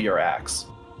throw your axe.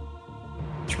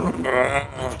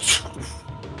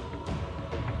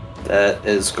 That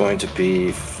is going to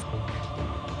be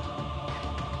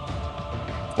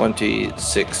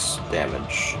 26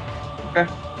 damage. Okay.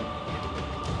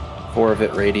 4 of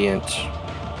it radiant,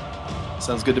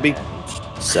 Sounds good to me.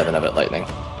 7 of it lightning.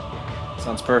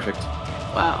 Sounds perfect.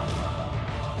 Wow.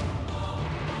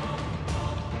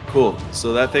 Cool.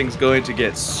 So that thing's going to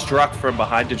get struck from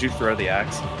behind. Did you throw the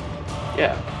axe?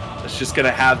 Yeah. It's just going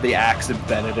to have the axe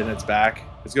embedded in its back.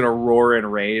 It's going to roar in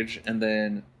rage and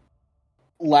then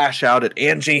lash out at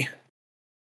Angie.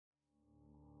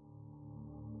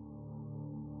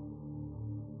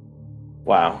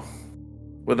 Wow.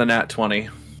 With a nat 20.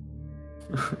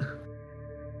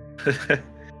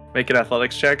 Make an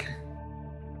athletics check.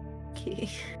 Okay.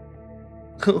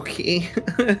 Okay.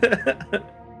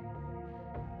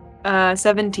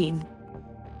 17.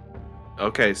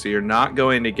 Okay, so you're not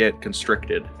going to get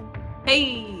constricted,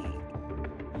 Hey!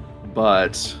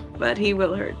 but But he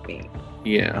will hurt me.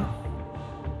 yeah.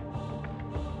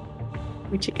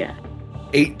 What you got?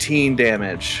 18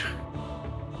 damage.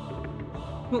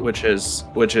 Which is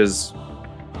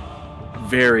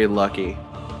very lucky.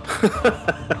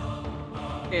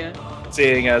 Yeah.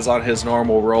 Seeing as on his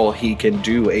normal roll he can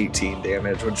do 18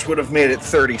 damage, which would have made it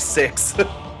 36.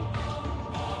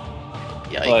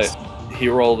 Yikes. But he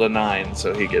rolled a 9,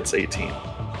 so he gets 18.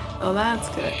 Oh, that's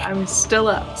good. I'm still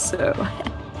up, so.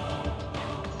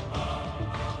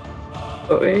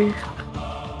 Boy.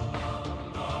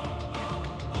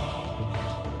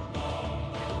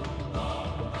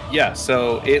 Yeah,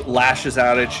 so it lashes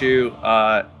out at you.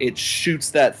 It shoots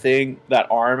that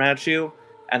arm at you,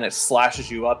 and it slashes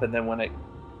you up, and then when it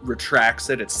retracts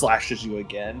it slashes you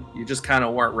again. You just kind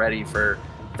of weren't ready for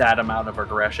that amount of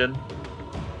aggression.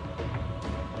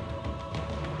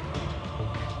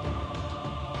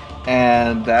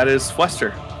 And that is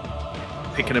Fwester.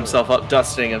 Picking himself up,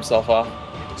 dusting himself off.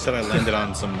 You said I landed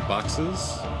on some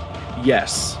boxes.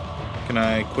 Yes. Can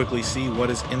I quickly see what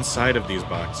is inside of these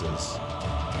boxes?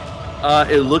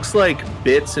 It looks like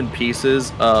bits and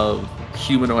pieces of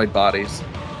humanoid bodies.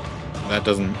 That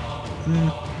doesn't...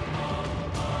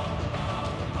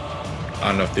 I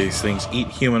don't know if these things eat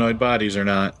humanoid bodies or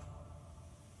not.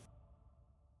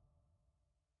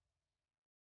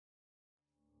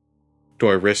 Do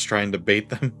I risk trying to bait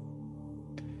them?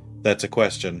 That's a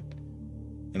question.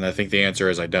 And I think the answer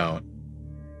is I don't.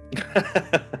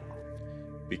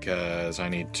 Because I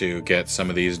need to get some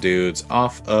of these dudes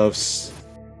off of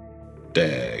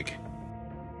Stag.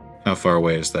 How far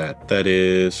away is that? That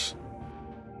is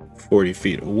 40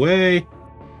 feet away.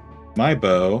 My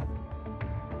bow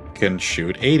can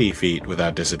shoot 80 feet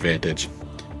without disadvantage.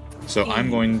 So I'm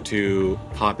going to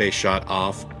pop a shot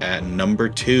off at number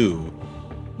 2.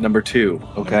 Number 2.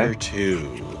 Okay. Number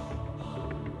 2.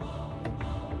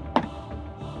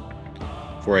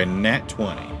 For a nat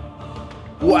 20.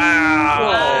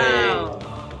 Wow.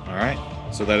 Alright.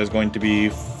 So that is going to be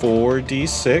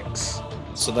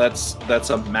 4d6. So that's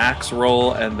a max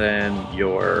roll, and then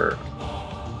your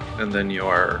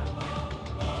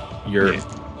Yeah.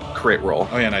 crit roll.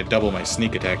 Oh yeah, and I double my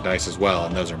sneak attack dice as well,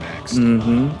 and those are maxed.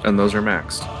 Mm-hmm. And those are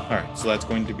maxed. Alright, so that's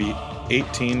going to be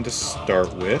 18 to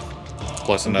start with,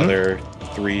 plus another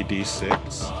 3d6.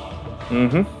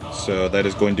 Mm-hmm. So that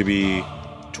is going to be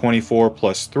 24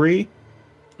 plus 3,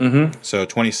 Mm-hmm. so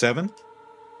 27.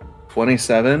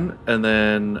 27, and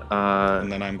then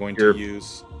And then I'm going your- to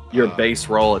use your base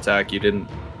roll attack. You didn't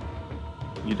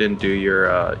do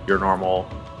your normal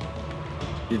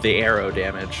the arrow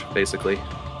damage basically.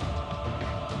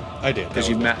 I did. because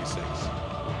That you was ma-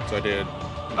 1d6. So I did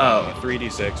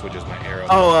 3d6, which is my arrow.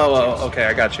 Oh, okay,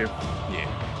 I got you. Yeah.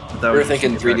 We were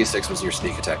thinking 3d6 was your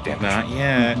sneak attack damage. Not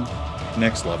yet.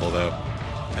 Next level, though.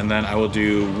 And then I will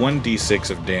do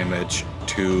 1d6 of damage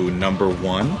to number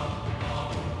 1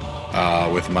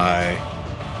 with my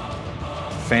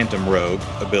Phantom Rogue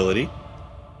ability.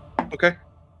 Okay.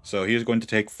 So he is going to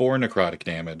take 4 necrotic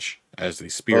damage as the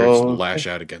spirits Okay. lash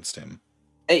out against him.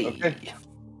 Hey. Okay.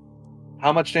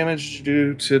 How much damage did you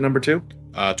do to number 2?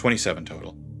 27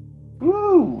 total.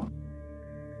 Woo!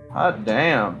 Hot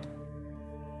damn.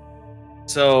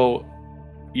 So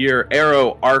your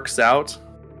arrow arcs out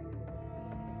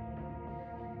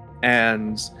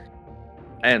and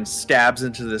stabs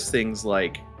into this thing's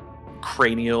like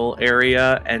cranial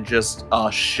area, and just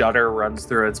a shudder runs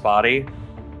through its body.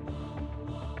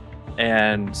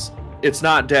 And it's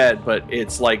not dead, but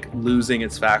it's like losing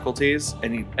its faculties,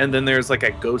 and then there's like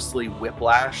a ghostly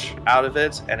whiplash out of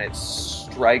it, and it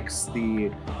strikes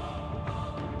the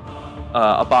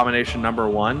abomination number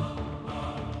 1,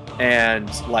 and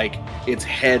like its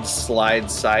head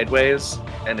slides sideways,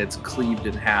 and it's cleaved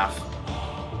in half.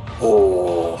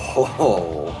 Oh, ho,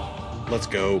 ho. Let's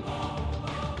go.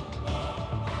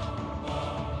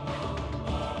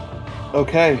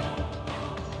 Okay,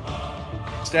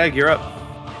 Stag, you're up.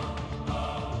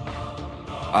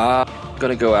 I'm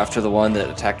gonna go after the one that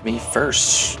attacked me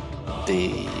first.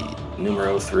 The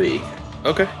numero 3.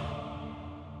 Okay.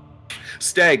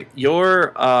 Stag,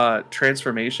 your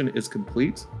transformation is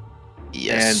complete.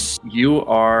 Yes. And you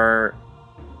are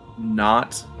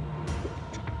not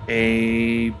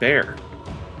a bear.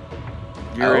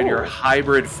 You're in your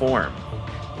hybrid form.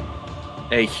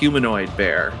 A humanoid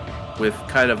bear with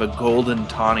kind of a golden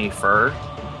tawny fur.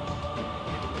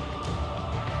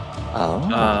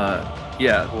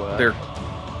 Yeah, What? they're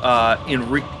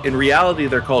in reality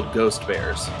they're called ghost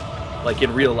bears. Like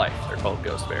in real life, they're called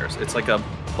ghost bears. It's like a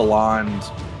blonde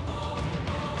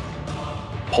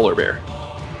polar bear.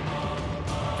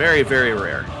 Very, very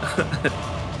rare,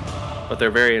 but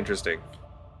they're very interesting.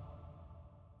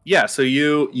 Yeah, so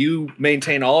you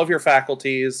maintain all of your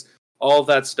faculties, all of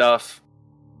that stuff.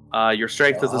 Your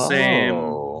strength is the same.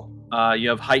 You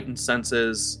have heightened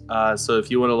senses. So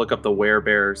if you want to look up the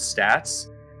werebear stats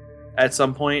at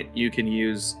some point, you can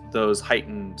use those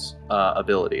heightened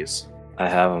abilities. I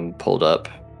have them pulled up.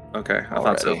 Okay, I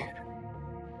thought so. already.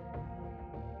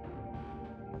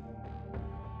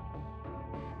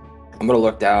 I'm gonna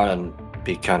look down and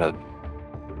be kind of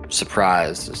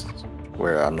surprised as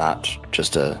where I'm not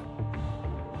just a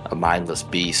mindless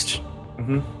beast.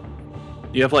 Mm-hmm.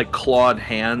 You have like clawed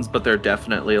hands, but they're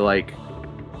definitely like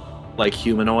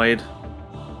humanoid.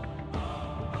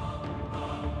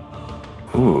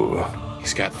 Ooh.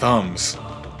 He's got thumbs.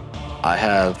 I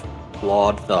have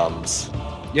clawed thumbs.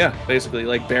 Yeah, basically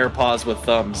like bear paws with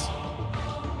thumbs.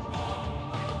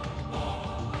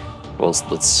 Well,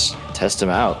 let's test him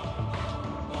out.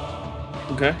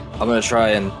 Okay. I'm gonna try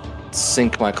and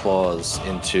sink my claws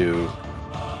into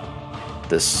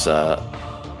this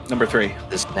Number 3.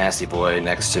 this nasty boy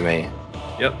next to me,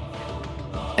 Yep.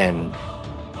 and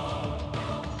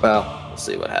well, we'll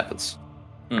see what happens.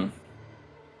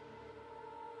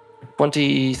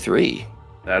 23.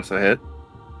 That's a hit.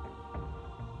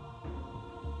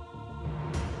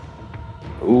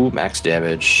 Ooh, max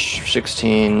damage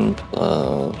 16.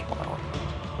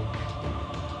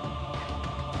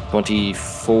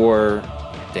 24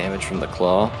 damage from the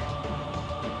claw.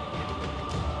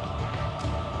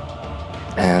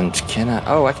 And can I?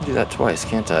 Oh, I can do that twice,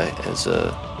 can't I? As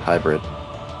a hybrid.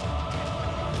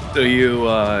 So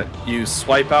you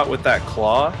swipe out with that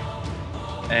claw,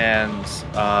 and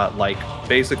like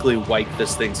basically wipe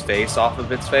this thing's face off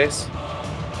of its face,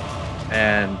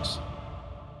 and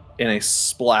in a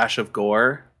splash of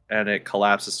gore, and it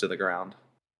collapses to the ground.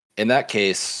 In that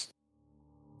case,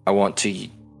 I'll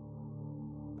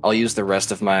use the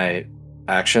rest of my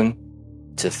action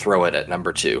to throw it at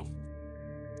number 2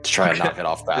 to try and knock it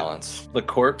off balance. The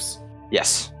corpse.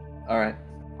 Yes. All right.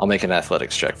 I'll make an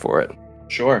athletics check for it.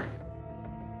 Sure.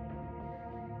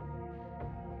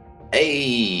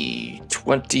 Hey,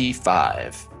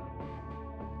 25.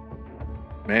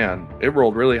 Man, it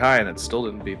rolled really high, and it still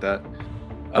didn't beat that.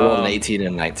 I rolled an 18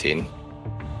 and 19.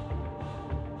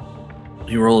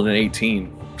 You rolled an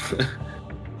 18.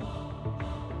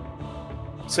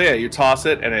 So yeah, you toss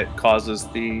it, and it causes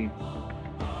the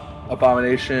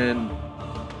abomination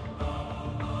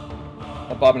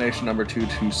number 2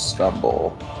 to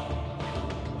stumble.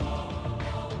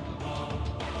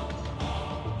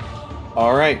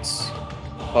 All right.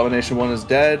 Abomination 1 is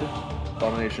dead.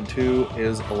 Abomination 2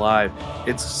 is alive.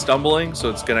 It's stumbling, so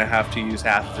it's going to have to use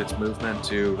half of its movement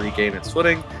to regain its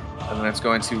footing, and then it's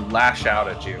going to lash out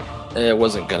at you. It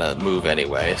wasn't gonna move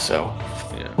anyway, so.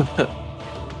 Yeah.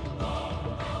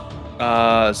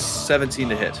 17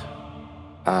 to hit.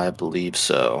 I believe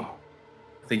so.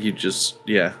 I think you just,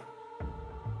 yeah.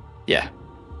 Yeah.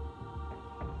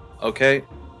 Okay.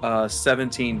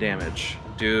 17 damage.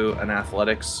 Do an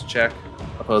athletics check.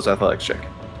 Opposed athletics check.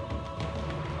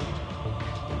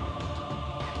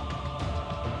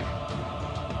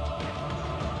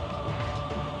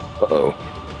 Uh-oh.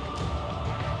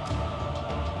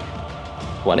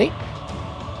 20?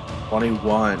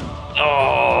 21.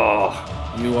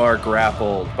 Oh! You are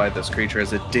grappled by this creature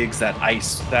as it digs that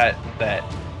that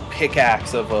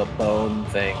pickaxe of a bone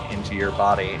thing into your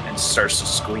body and starts to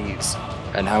squeeze.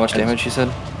 And how much damage, you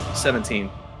said? 17.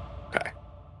 Okay.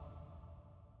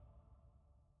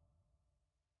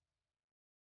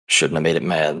 Shouldn't have made it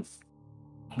mad.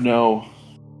 No.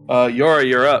 Yora,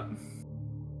 you're up.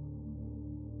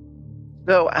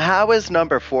 So, how is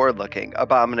number 4 looking?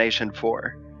 Abomination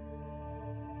 4.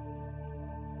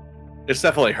 It's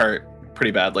definitely hurt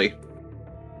pretty badly.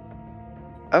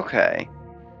 Okay.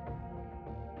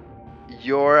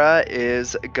 Yora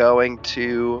is going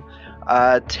to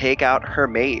take out her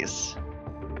mace.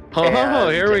 Oh,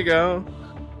 And- here we go.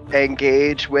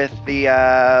 Engage with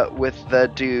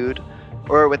the dude,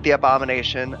 or with the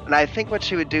abomination. And I think what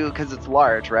she would do, because it's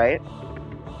large, right?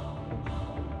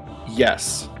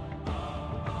 Yes.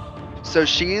 So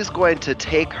she's going to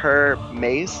take her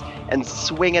mace and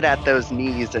swing it at those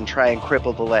knees and try and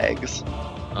cripple the legs.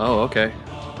 Oh, okay.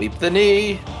 Leap the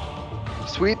knee.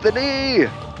 Sweep the knee!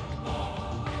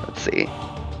 Let's see.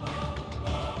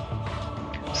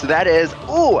 So that is,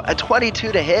 a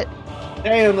 22 to hit.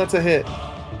 Damn, that's a hit.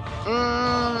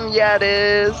 Yeah, it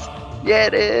is. Yeah,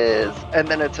 it is. And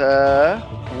then it's a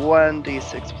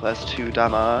 1d6 plus 2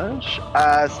 damage.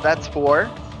 So that's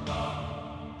 4.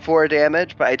 4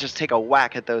 damage, but I just take a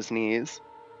whack at those knees.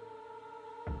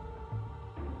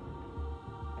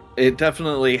 It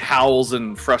definitely howls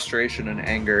in frustration and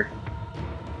anger.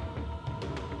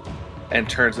 And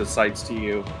turns its sights to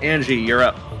you. Angie, you're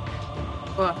up.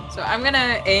 Cool. So I'm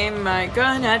gonna aim my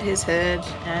gun at his head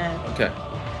and Okay.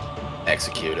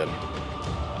 Execute him.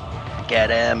 Get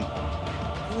him.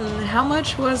 How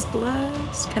much was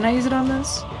bless? Can I use it on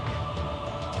this?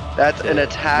 That's an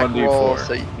attack 1d4. roll,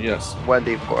 so Yes.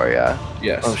 1d4, yeah.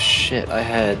 Yes. Oh shit! I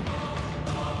had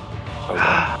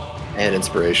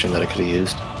inspiration that I could have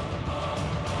used.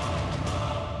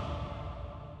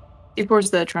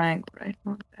 D4's the triangle, right?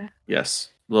 Okay.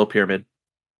 Yes. Little pyramid.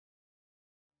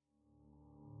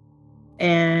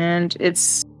 And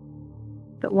it's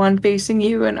the one facing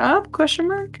you and up? Question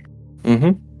mark.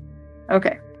 Mm-hmm.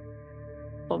 Okay.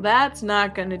 Well, that's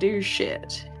not gonna do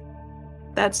shit.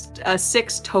 That's a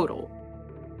 6 total.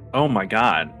 Oh my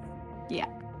god.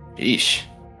 Yeesh.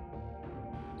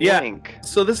 Yeah. Blink.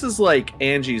 So this is like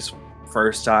Angie's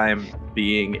first time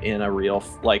being in a real,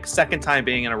 second time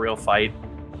being in a real fight.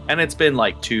 And it's been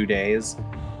like 2 days.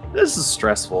 This is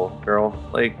stressful, girl.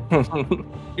 Like,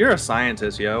 you're a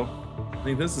scientist, yo. I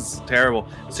mean, this is terrible.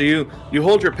 So you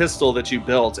hold your pistol that you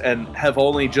built and have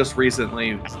only just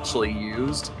recently actually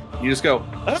used. You just go,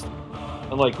 "Ah,"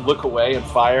 and like look away and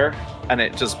fire, and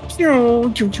it just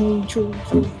into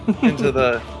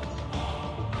the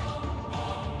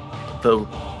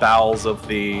bowels of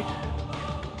the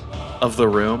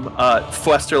room.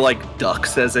 Fwester like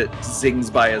ducks as it zings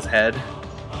by his head.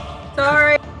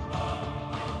 Sorry.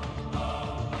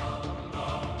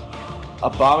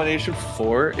 Abomination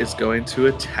 4 is going to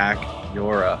attack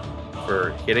Yora for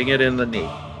hitting it in the knee.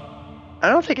 I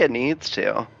don't think it needs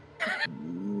to.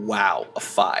 Wow, a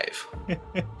 5.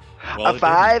 A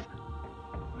 5?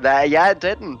 It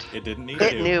didn't. It didn't need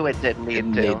It to. knew it didn't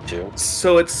need to. Need to.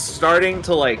 So it's starting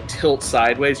to like tilt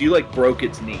sideways. You like broke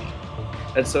its knee.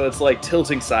 And so it's like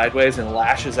tilting sideways and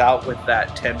lashes out with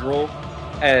that tendril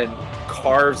and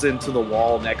carves into the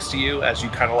wall next to you as you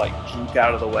kind of like juke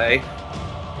out of the way.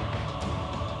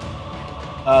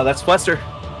 That's Fwester,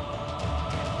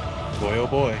 Boy, oh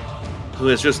boy. who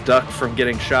has just ducked from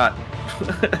getting shot.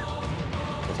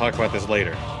 We'll talk about this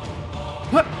later.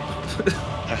 What?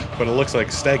 But it looks like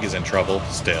Steg is in trouble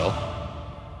still.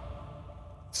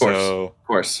 course. So Of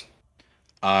course.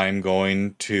 I'm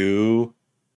going to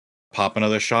pop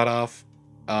another shot off,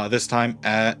 this time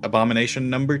at Abomination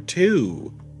number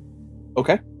 2.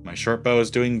 Okay. My short bow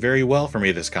is doing very well for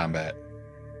me this combat.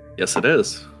 Yes, it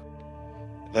is.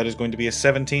 That is going to be a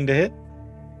 17 to hit.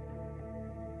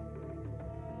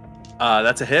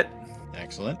 That's a hit.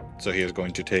 Excellent. So he is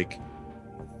going to take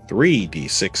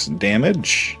 3d6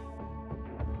 damage.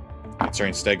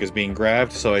 Considering Steg is being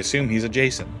grabbed, so I assume he's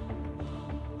adjacent.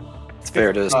 It's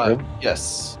fair to assume.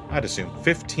 Yes. I'd assume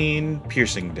 15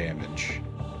 piercing damage.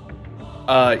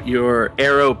 Your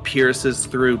arrow pierces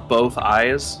through both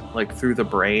eyes, like through the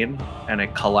brain, and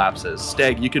it collapses.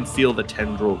 Steg, you can feel the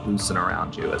tendril loosen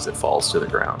around you as it falls to the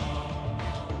ground.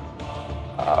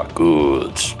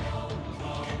 Good.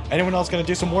 Anyone else going to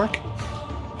do some work?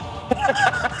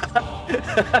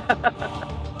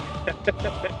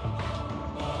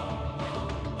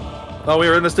 Thought we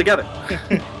were in this together.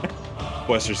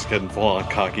 Wester's getting full on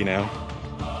cocky now.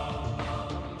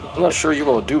 I'm not sure you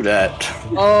will do that.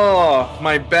 Oh,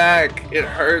 my back. It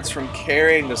hurts from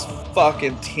carrying this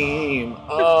fucking team.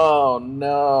 Oh,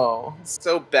 no. It's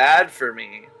so bad for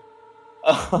me.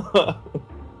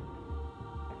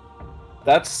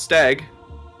 That's Steg.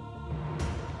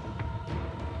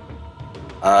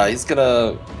 He's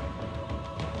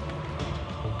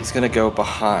gonna go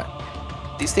behind.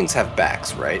 These things have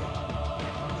backs, right?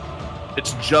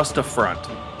 It's just a front.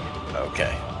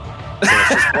 Okay. So it's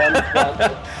just one front,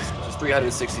 just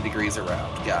 360 degrees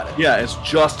around. Got it. Yeah, it's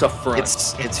just a front.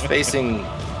 It's facing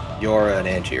Yora and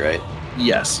Angie, right?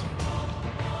 Yes.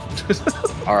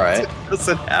 All right. It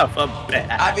doesn't have a back.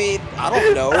 I mean, I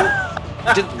don't know.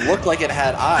 It didn't look like it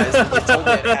had eyes. But they told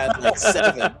me it had like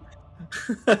 7.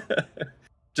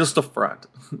 Just a front.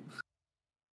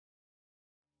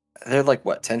 They're like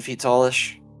what, 10 feet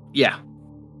tallish? Yeah.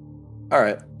 All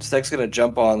right. Steg's gonna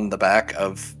jump on the back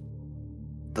of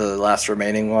the last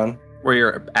remaining one Where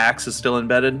your axe is still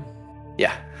embedded?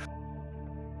 Yeah.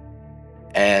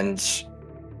 And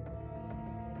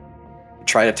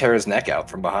try to tear his neck out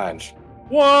from behind.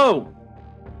 Whoa!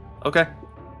 Okay.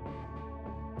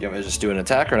 You want me to just do an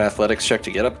attack or an athletics check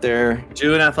to get up there?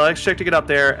 Do an athletics check to get up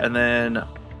there, and then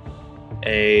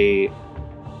an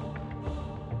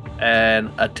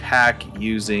attack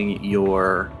using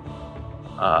your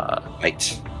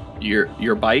Bite.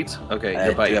 your bite. Okay, I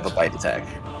your bite. do have a bite attack.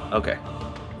 Okay.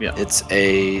 Yeah. It's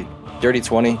a dirty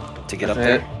 20 to get up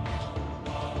there.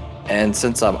 And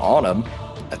since I'm on him,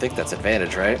 I think that's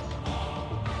advantage, right?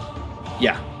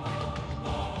 Yeah.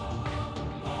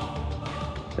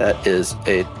 That is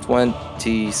a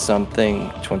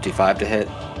 20-something, 25 to hit.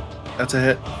 That's a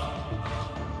hit.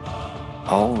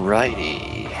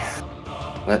 Alrighty.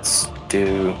 Let's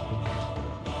do...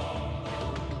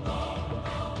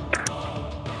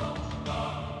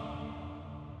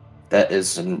 That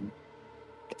is an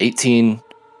 18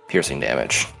 piercing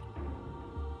damage.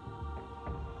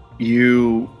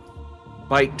 You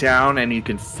bite down and you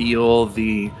can feel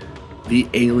the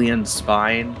alien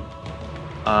spine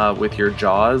with your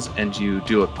jaws, and you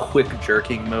do a quick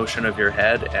jerking motion of your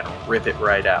head and rip it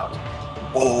right out.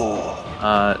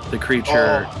 The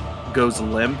creature goes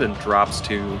limp and drops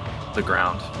to the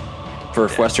ground. For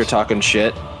if Wester talking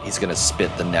shit, he's gonna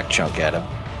spit the neck chunk at him.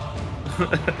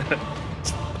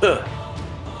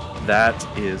 That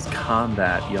is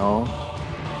combat, y'all.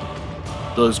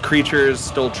 Those creatures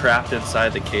still trapped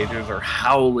inside the cages are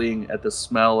howling at the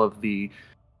smell of the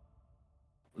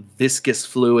viscous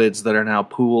fluids that are now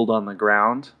pooled on the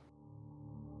ground,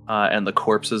 and the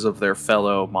corpses of their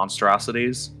fellow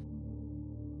monstrosities.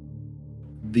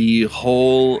 The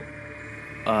whole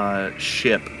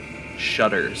ship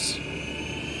shudders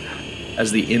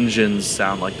as the engines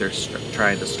sound like they're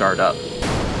trying to start up.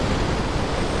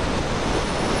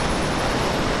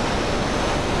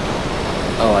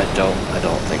 Oh, I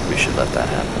don't think we should let that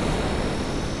happen.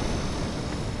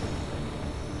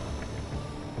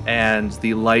 And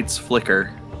the lights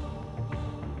flicker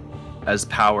as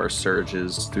power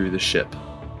surges through the ship.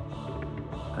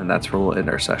 And that's where we'll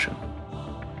end our session.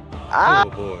 Oh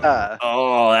boy.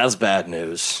 Oh, that's bad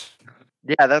news.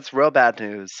 Yeah, that's real bad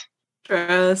news.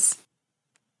 Stress.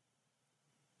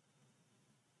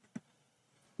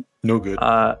 No good.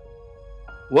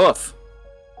 Woof.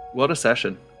 What a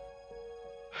session.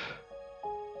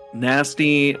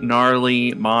 Nasty,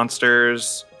 gnarly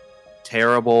monsters,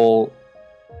 terrible,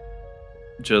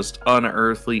 just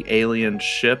unearthly alien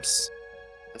ships.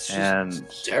 That's just And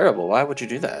terrible. Why would you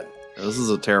do that? this is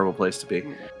a terrible place to be.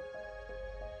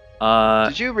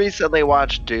 Did you recently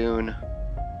watch Dune?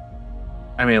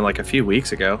 I mean, like a few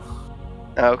weeks ago.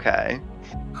 Okay.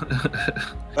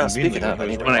 Speaking of, I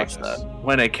need to When I- watch that.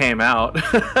 When it came out.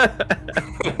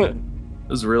 It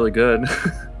was really good.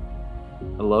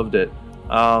 I loved it.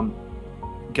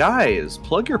 Guys,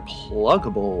 plug your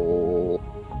pluggables.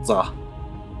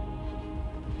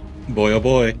 Boy, oh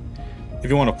boy. If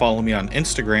you want to follow me on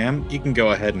Instagram, you can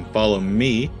go ahead and follow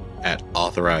me at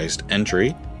Authorized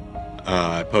Entry.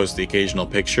 I post the occasional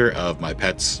picture of my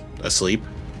pets asleep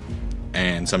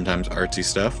and sometimes artsy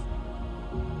stuff.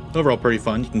 Overall, pretty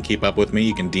fun. You can keep up with me.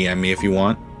 You can DM me if you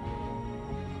want.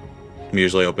 I'm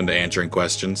usually open to answering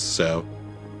questions, so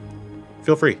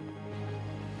feel free.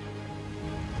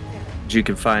 You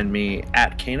can find me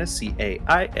at Cainus,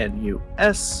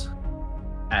 Cainus,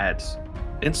 at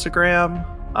Instagram.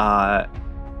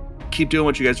 Keep doing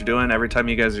what you guys are doing. Every time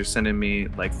you guys are sending me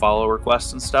like follow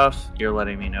requests and stuff, you're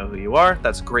letting me know who you are.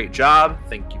 That's a great job.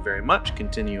 Thank you very much.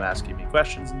 Continue asking me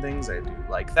questions and things. I do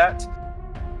like that.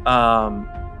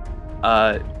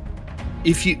 I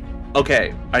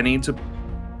need to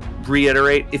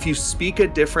reiterate, if you speak a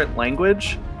different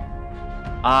language,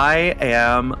 I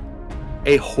am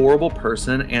a horrible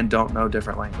person and don't know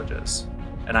different languages,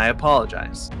 and I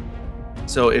apologize.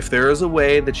 So if there is a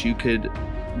way that you could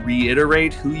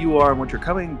reiterate who you are and where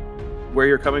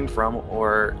you're coming from,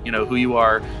 or who you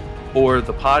are, or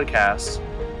the podcast,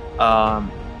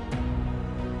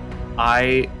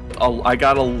 I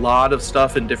got a lot of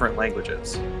stuff in different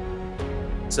languages,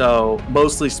 so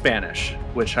mostly Spanish,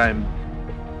 which I'm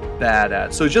bad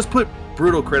at. So just put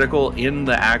Brutal Critical in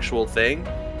the actual thing,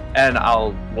 and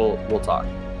we'll talk.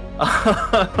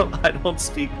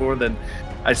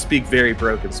 I speak very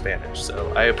broken Spanish,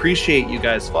 so I appreciate you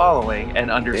guys following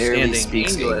and understanding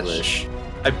English.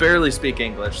 I barely speak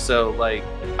English, so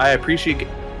I appreciate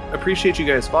you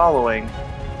guys following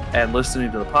and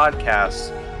listening to the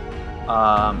podcast.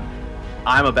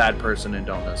 I'm a bad person and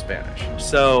don't know Spanish,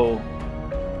 so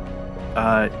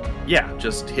yeah,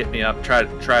 just hit me up. Try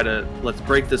to let's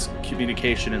break this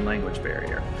communication and language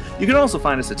barrier. You can also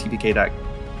find us at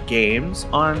tpk.games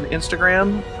on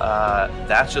Instagram.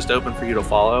 That's just open for you to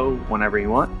follow whenever you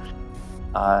want.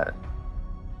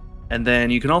 And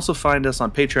then you can also find us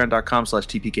on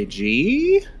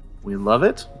patreon.com/tpkg. We love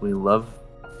it. We love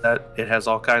that it has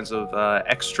all kinds of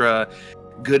extra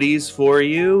goodies for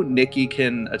you. Nikki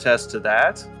can attest to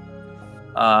that.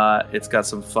 It's got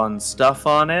some fun stuff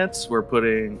on it. I'm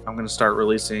going to start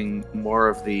releasing more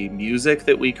of the music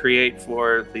that we create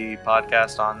for the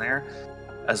podcast on there,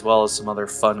 as well as some other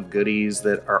fun goodies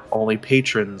that our only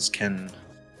patrons can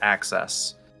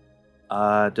access.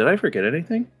 Did I forget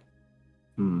anything?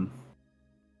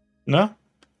 No?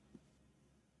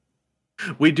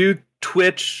 We do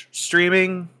Twitch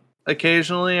streaming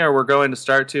occasionally, or we're going to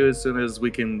start to as soon as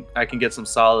I can get some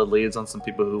solid leads on some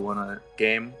people who want to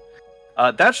game.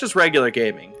 That's just regular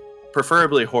gaming,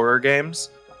 preferably horror games,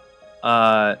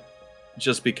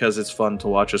 just because it's fun to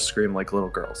watch us scream like little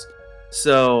girls.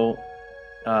 So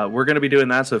we're going to be doing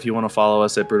that, so if you want to follow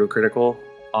us at Brutal Critical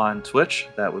on Twitch,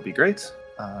 that would be great.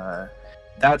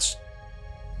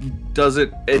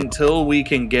 Until we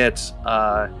can get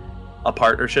a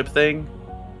partnership thing,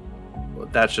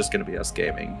 that's just going to be us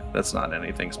gaming. That's not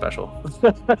anything special.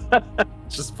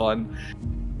 It's just fun.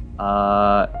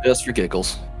 Just for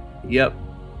giggles. Yep.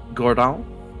 Gordon?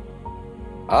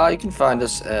 You can find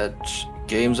us at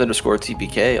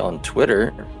games_TPK on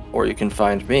Twitter, or you can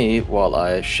find me while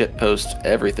I shitpost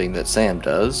everything that Sam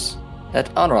does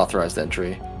at Unauthorized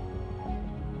Entry.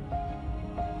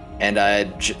 And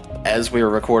as we were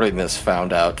recording this,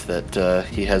 found out that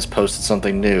he has posted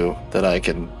something new that I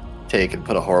can take and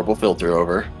put a horrible filter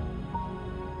over.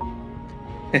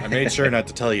 I made sure not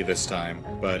to tell you this time,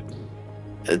 but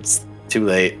it's too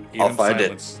late. I'll find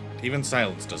it. Even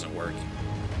silence doesn't work.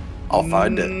 I'll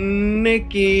find it.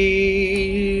 Nikki,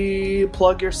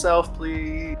 plug yourself,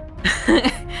 please.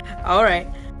 All right.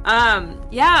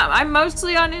 Yeah, I'm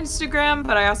mostly on Instagram,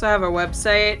 but I also have a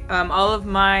website. All of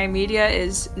my media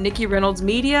is Nikki Reynolds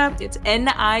Media. It's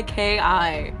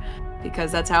Niki,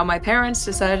 because that's how my parents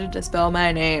decided to spell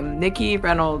my name. Nikki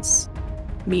Reynolds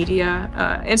Media.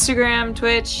 Instagram,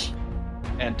 Twitch.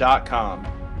 And .com.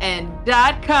 And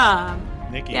 .com.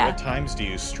 Nikki, Yeah. What times do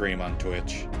you stream on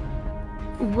Twitch?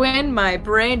 When my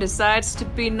brain decides to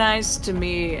be nice to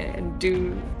me and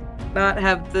do not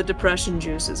have the depression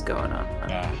juices going on.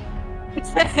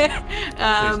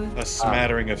 A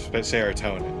smattering of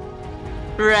serotonin.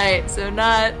 Right, so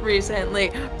not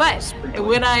recently. But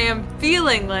when I am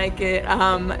feeling like it,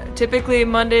 typically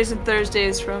Mondays and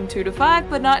Thursdays from 2 to 5,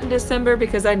 but not in December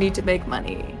because I need to make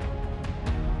money.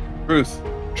 Truth.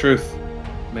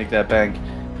 Make that bank.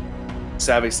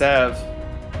 Savvy Sav.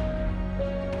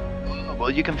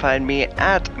 Well, you can find me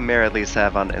at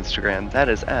merrilysav on Instagram. That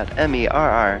is at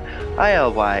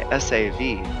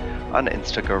MERRILYSAV on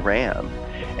Instagram.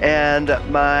 And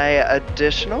my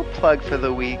additional plug for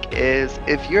the week is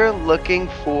if you're looking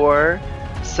for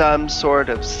some sort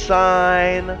of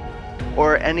sign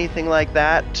or anything like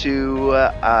that to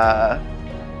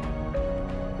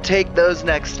take those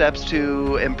next steps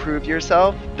to improve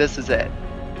yourself, this is it.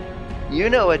 You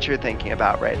know what you're thinking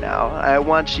about right now. I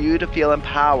want you to feel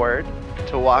empowered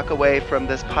to walk away from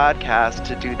this podcast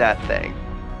to do that thing.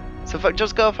 So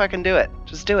just go fucking do it.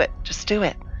 Just do it. Just do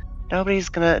it. Nobody,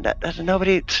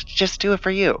 just do it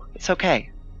for you. It's okay.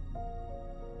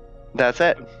 That's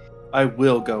it. I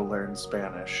will go learn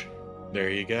Spanish. There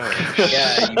you go.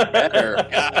 Yeah, you better.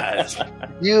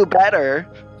 God. You better.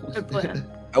 Good plan.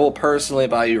 I will personally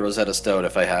buy you Rosetta Stone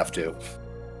if I have to.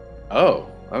 Oh,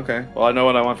 okay. Well, I know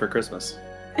what I want for Christmas.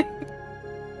 The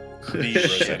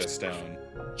Rosetta Stone.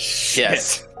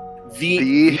 Yes.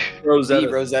 The Rosetta.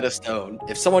 The Rosetta Stone.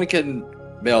 If someone can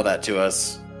mail that to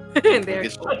us. There.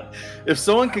 If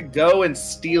someone could go and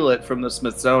steal it from the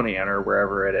Smithsonian or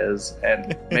wherever it is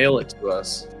and mail it to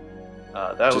us,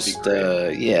 that would be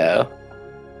great. Yeah.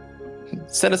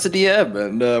 Send us a DM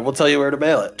and we'll tell you where to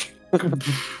mail it.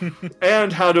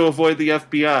 And how to avoid the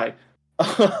FBI.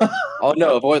 Oh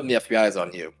no, avoiding the FBI is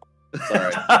on you.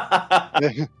 Sorry.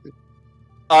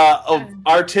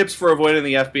 Our tips for avoiding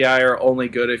the FBI are only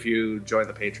good if you join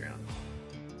the Patreon.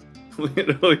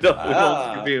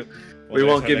 We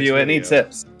won't give you any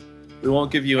tips. We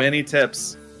won't give you any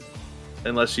tips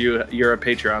unless you're a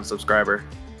Patreon subscriber.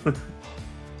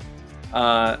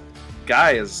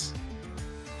 Guys,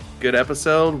 good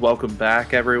episode. Welcome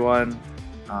back, everyone.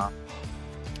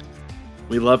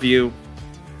 We love you.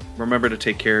 Remember to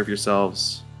take care of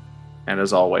yourselves. And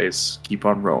as always, keep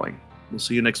on rolling. We'll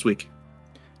see you next week.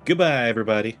 Goodbye,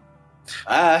 everybody.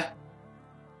 Bye.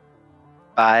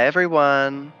 Bye,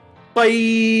 everyone. Bye.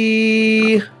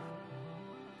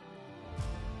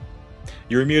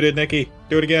 You were muted, Nikki.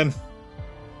 Do it again.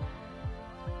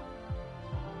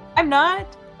 I'm not.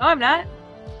 No, I'm not.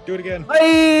 Do it again.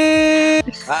 Bye.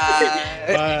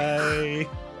 Bye.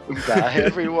 Bye,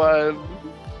 everyone.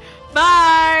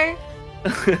 Bye.